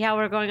like, yeah,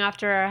 we're going off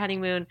to our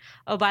honeymoon.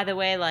 Oh, by the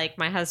way, like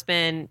my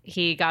husband,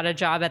 he got a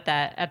job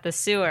at the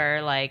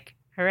sewer. Like,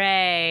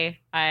 hooray.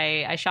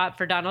 I shot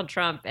for Donald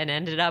Trump and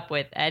ended up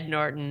with Ed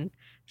Norton,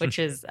 which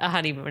is a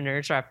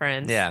honeymooners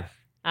reference. Yeah.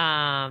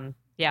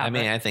 Yeah. I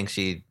mean, I think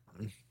she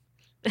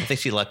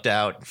lucked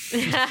out.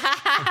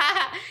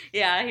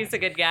 Yeah, he's a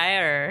good guy,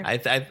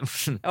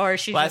 or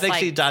she. Well, I think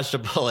she dodged a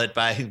bullet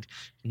by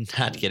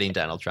not getting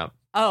Donald Trump.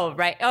 Oh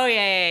right. Oh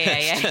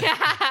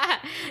yeah.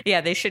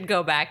 Yeah, they should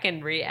go back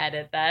and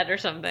re-edit that or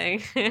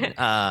something.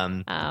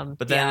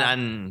 But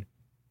then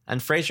on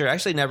Frasier, I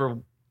actually never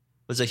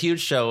was a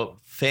huge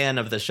fan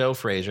of the show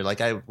Frasier. Like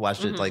I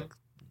watched it like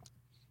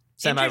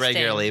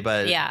semi-regularly,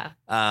 but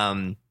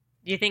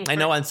you think I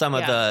know on some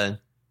of the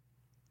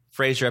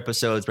Frasier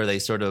episodes where they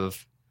sort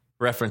of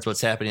reference what's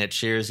happening at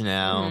Cheers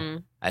now.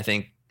 I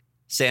think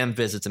Sam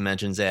visits and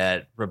mentions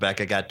that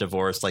Rebecca got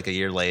divorced like a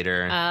year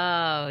later.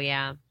 Oh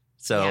yeah.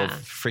 So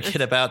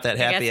forget about that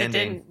happy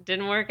ending.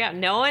 Didn't work out.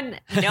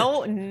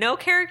 No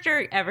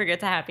character ever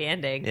gets a happy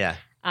ending. Yeah.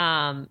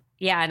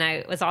 Yeah, and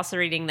I was also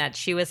reading that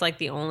she was like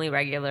the only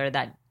regular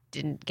that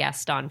didn't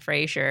guest on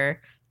Frasier,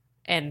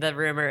 and the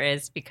rumor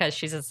is because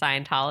she's a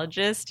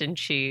Scientologist and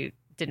she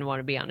didn't want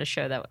to be on a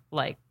show that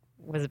like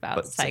was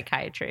about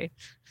psychiatry.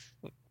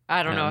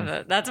 I don't know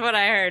if that's what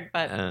I heard,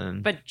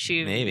 but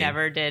she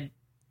never did.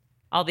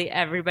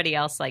 Everybody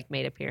else like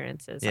made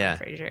appearances on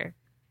Frasier.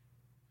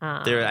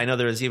 I know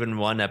there was even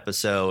one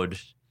episode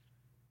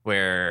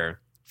where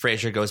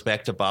Frasier goes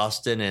back to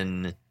Boston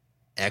and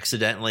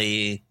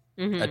accidentally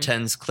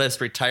attends Cliff's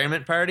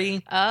retirement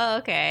party. Oh,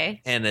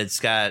 okay. And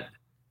it's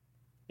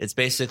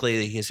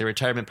basically he's a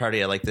retirement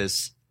party at like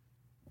this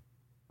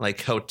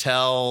like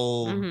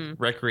hotel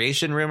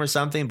recreation room or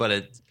something, but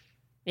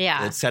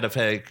it's kind of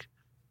like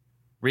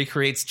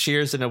recreates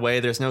Cheers in a way.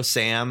 There's no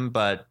Sam,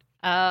 but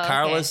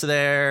Carla's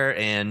there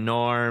and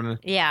Norm.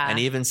 Yeah. And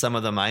even some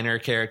of the minor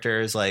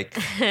characters like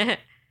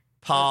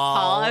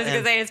Paul. I was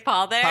going to say, is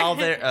Paul there? Paul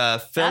there.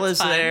 Phil is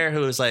there,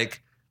 who's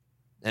like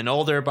an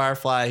older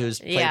barfly who's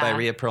played by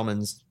Rhea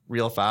Perlman's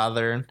real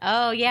father.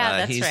 Oh, yeah,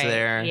 that's he's right.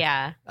 there.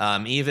 Yeah.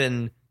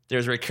 Even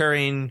there's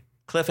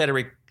Cliff had a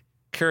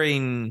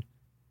recurring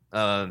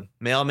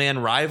mailman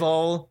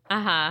rival.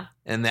 Uh-huh.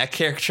 And that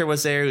character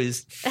was there.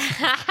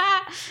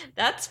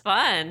 That's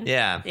fun.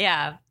 Yeah.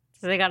 Yeah.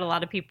 So they got a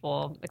lot of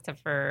people except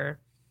for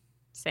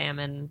Sam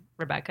and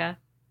Rebecca.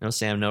 No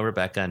Sam, no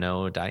Rebecca,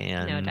 no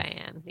Diane. No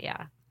Diane,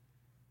 yeah.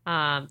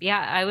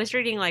 I was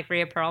reading like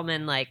Rhea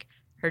Perlman, like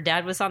her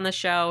dad was on the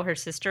show. Her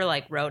sister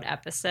like wrote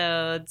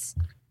episodes.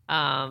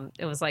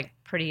 It was like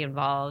pretty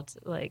involved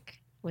like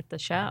with the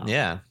show.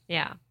 Yeah.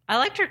 Yeah. I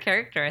liked her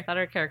character. I thought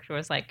her character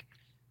was like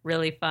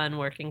really fun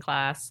working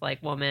class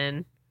like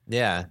woman.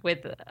 Yeah.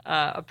 With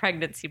a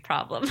pregnancy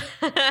problem.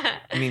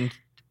 I mean,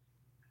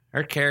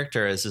 her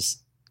character is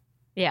just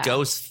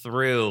goes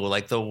through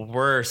like the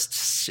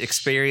worst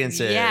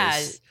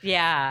experiences.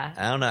 Yeah.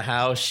 I don't know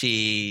how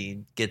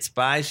she gets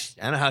by. I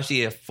don't know how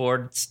she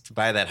affords to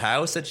buy that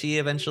house that she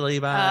eventually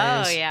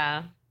buys. Oh,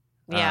 yeah.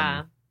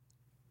 Yeah.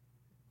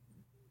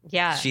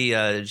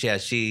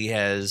 She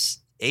has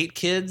 8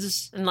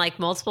 kids. And like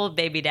multiple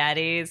baby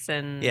daddies.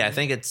 And yeah, I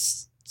think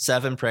it's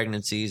 7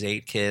 pregnancies,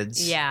 8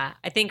 kids. Yeah.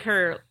 I think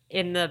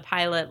in the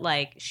pilot,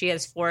 like she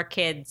has 4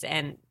 kids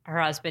and her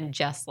husband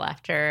just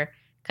left her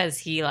because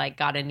he like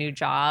got a new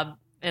job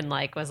and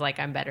like was like,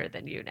 I'm better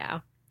than you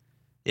now.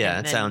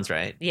 Yeah, that sounds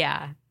right.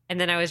 Yeah. And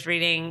then I was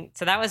reading,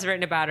 so that was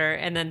written about her.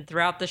 And then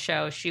throughout the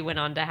show, she went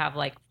on to have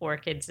like 4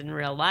 kids in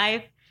real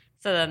life.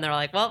 So then they're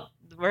like, well,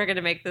 we're going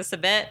to make this a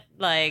bit.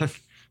 Like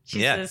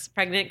she's this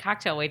pregnant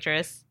cocktail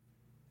waitress.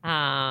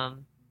 But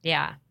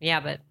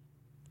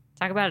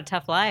talk about a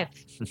tough life.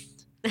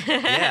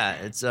 Yeah,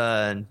 it's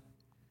and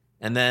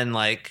then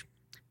like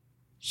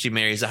she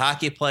marries a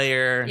hockey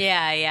player.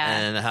 Yeah.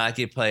 And the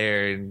hockey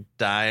player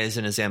dies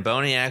in a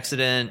Zamboni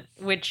accident.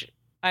 Which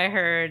I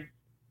heard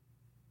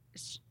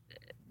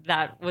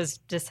that was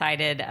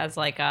decided as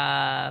like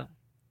a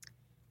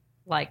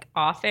like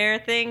off-air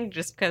thing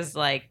just because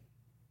like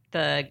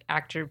the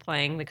actor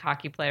playing the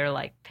hockey player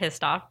like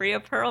pissed off Rhea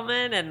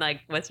Perlman and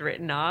like was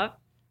written off.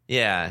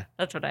 Yeah.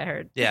 That's what I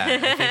heard. Yeah.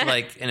 I think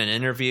like in an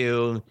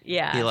interview,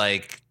 he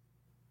like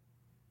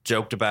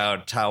joked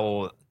about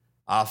how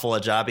awful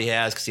a job he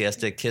has because he has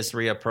to kiss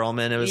Rhea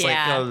Perlman. It was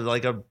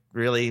like a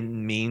really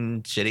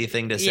mean, shitty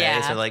thing to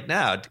say. So like,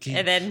 no.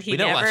 And then we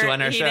don't want you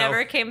on our show. He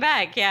never came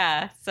back.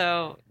 Yeah.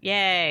 So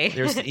yay.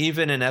 There's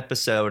even an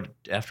episode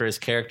after his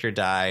character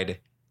died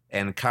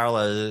and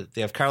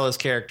they have Carla's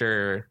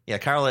character. Yeah.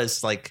 Carla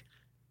is like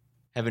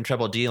having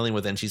trouble dealing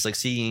with it. And she's like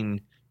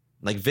seeing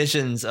like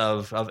visions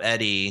of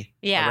Eddie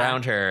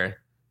around her.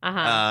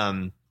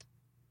 But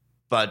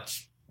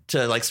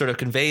to like sort of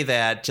convey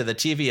that to the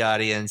TV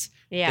audience,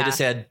 they just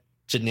had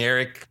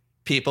generic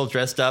people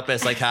dressed up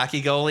as like hockey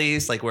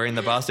goalies, like wearing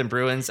the Boston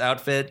Bruins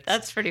outfit.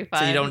 That's pretty fun.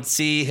 So you don't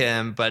see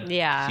him, but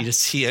you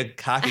just see a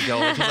hockey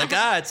goalie. He's like,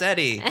 it's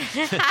Eddie.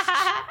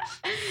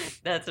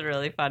 That's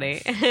really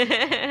funny.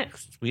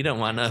 We don't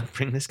want to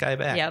bring this guy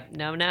back. Yep.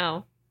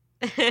 No.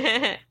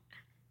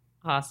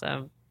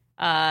 Awesome.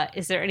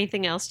 Is there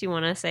anything else you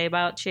want to say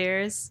about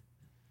Cheers?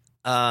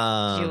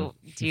 Do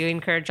you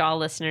encourage all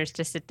listeners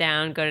to sit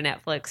down, go to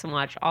Netflix, and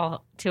watch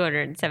all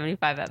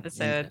 275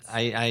 episodes?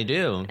 I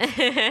do.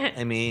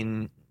 I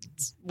mean,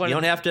 you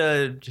don't have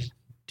to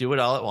do it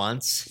all at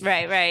once.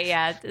 Right.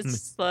 Yeah,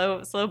 it's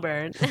slow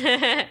burn.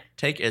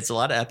 It's a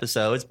lot of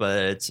episodes,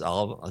 but it's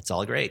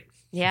all great.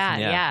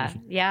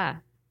 Yeah.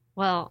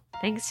 Well,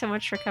 thanks so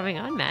much for coming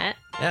on, Matt.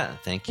 Yeah,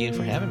 thank you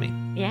for having me.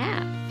 Yeah.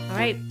 All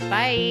right.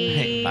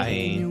 Bye.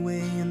 Bye.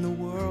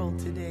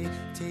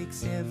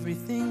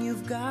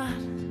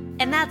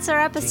 And that's our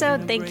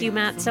episode. Thank you,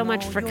 Matt, so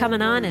much for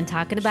coming on and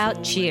talking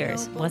about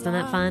Cheers. Wasn't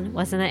that fun?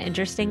 Wasn't that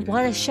interesting?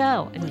 What a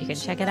show. And you can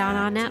check it out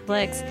on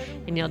Netflix,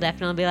 and you'll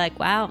definitely be like,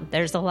 wow,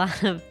 there's a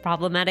lot of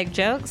problematic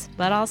jokes,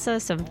 but also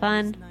some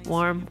fun,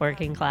 warm,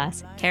 working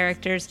class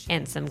characters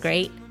and some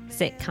great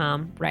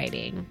sitcom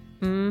writing.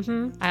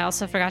 I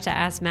also forgot to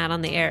ask Matt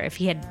on the air if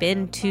he had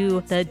been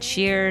to the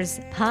Cheers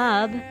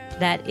pub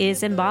that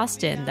is in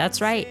Boston.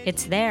 That's right.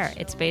 It's there.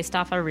 It's based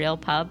off a real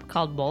pub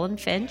called Bull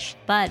and Finch.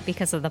 But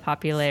because of the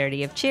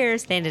popularity of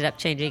Cheers, they ended up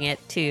changing it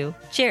to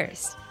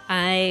Cheers.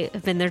 I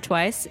have been there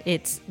twice.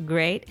 It's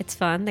great. It's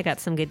fun. They got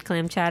some good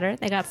clam chowder.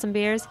 They got some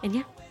beers. And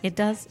yeah, it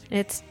does.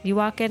 You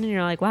walk in and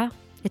you're like, wow,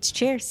 it's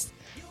Cheers.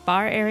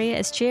 Bar area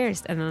is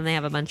Cheers. And then they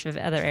have a bunch of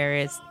other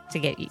areas to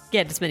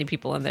get as many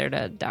people in there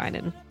to dine.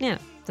 And yeah,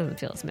 doesn't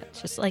feel as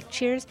much just like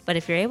Cheers. But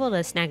if you're able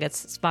to snag a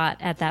spot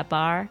at that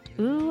bar,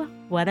 ooh,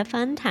 what a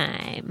fun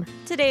time.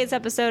 Today's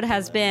episode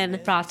has been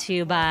brought to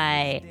you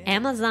by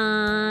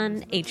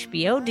Amazon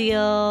HBO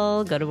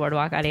deal. Go to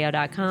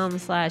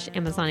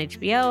boardwalkaudio.com/Amazon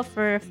HBO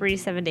for a free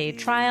 7-day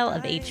trial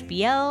of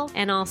HBO,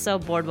 and also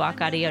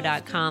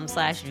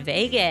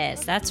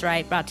boardwalkaudio.com/Vegas. That's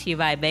right, brought to you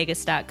by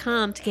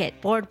Vegas.com to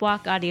get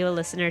Boardwalk Audio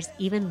listeners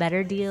even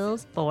better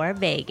deals for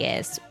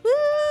Vegas.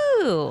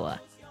 Woo!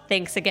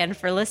 Thanks again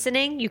for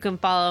listening. You can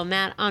follow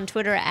Matt on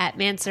Twitter at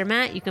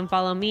ManserMatt. You can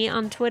follow me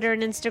on Twitter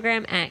and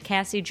Instagram at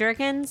Cassie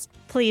Jerkins.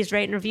 Please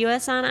rate and review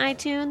us on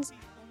iTunes.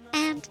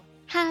 And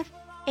have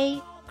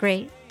a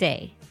great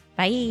day.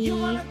 Bye. You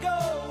wanna go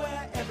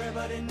where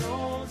everybody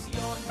knows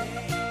your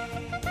name.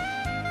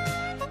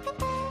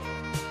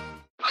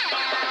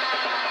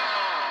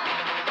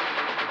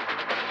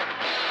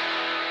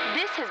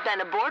 This has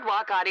been a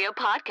Boardwalk Audio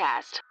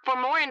podcast. For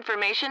more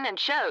information and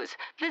shows,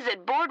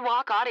 visit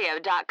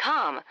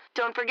boardwalkaudio.com.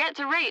 Don't forget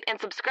to rate and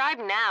subscribe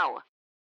now.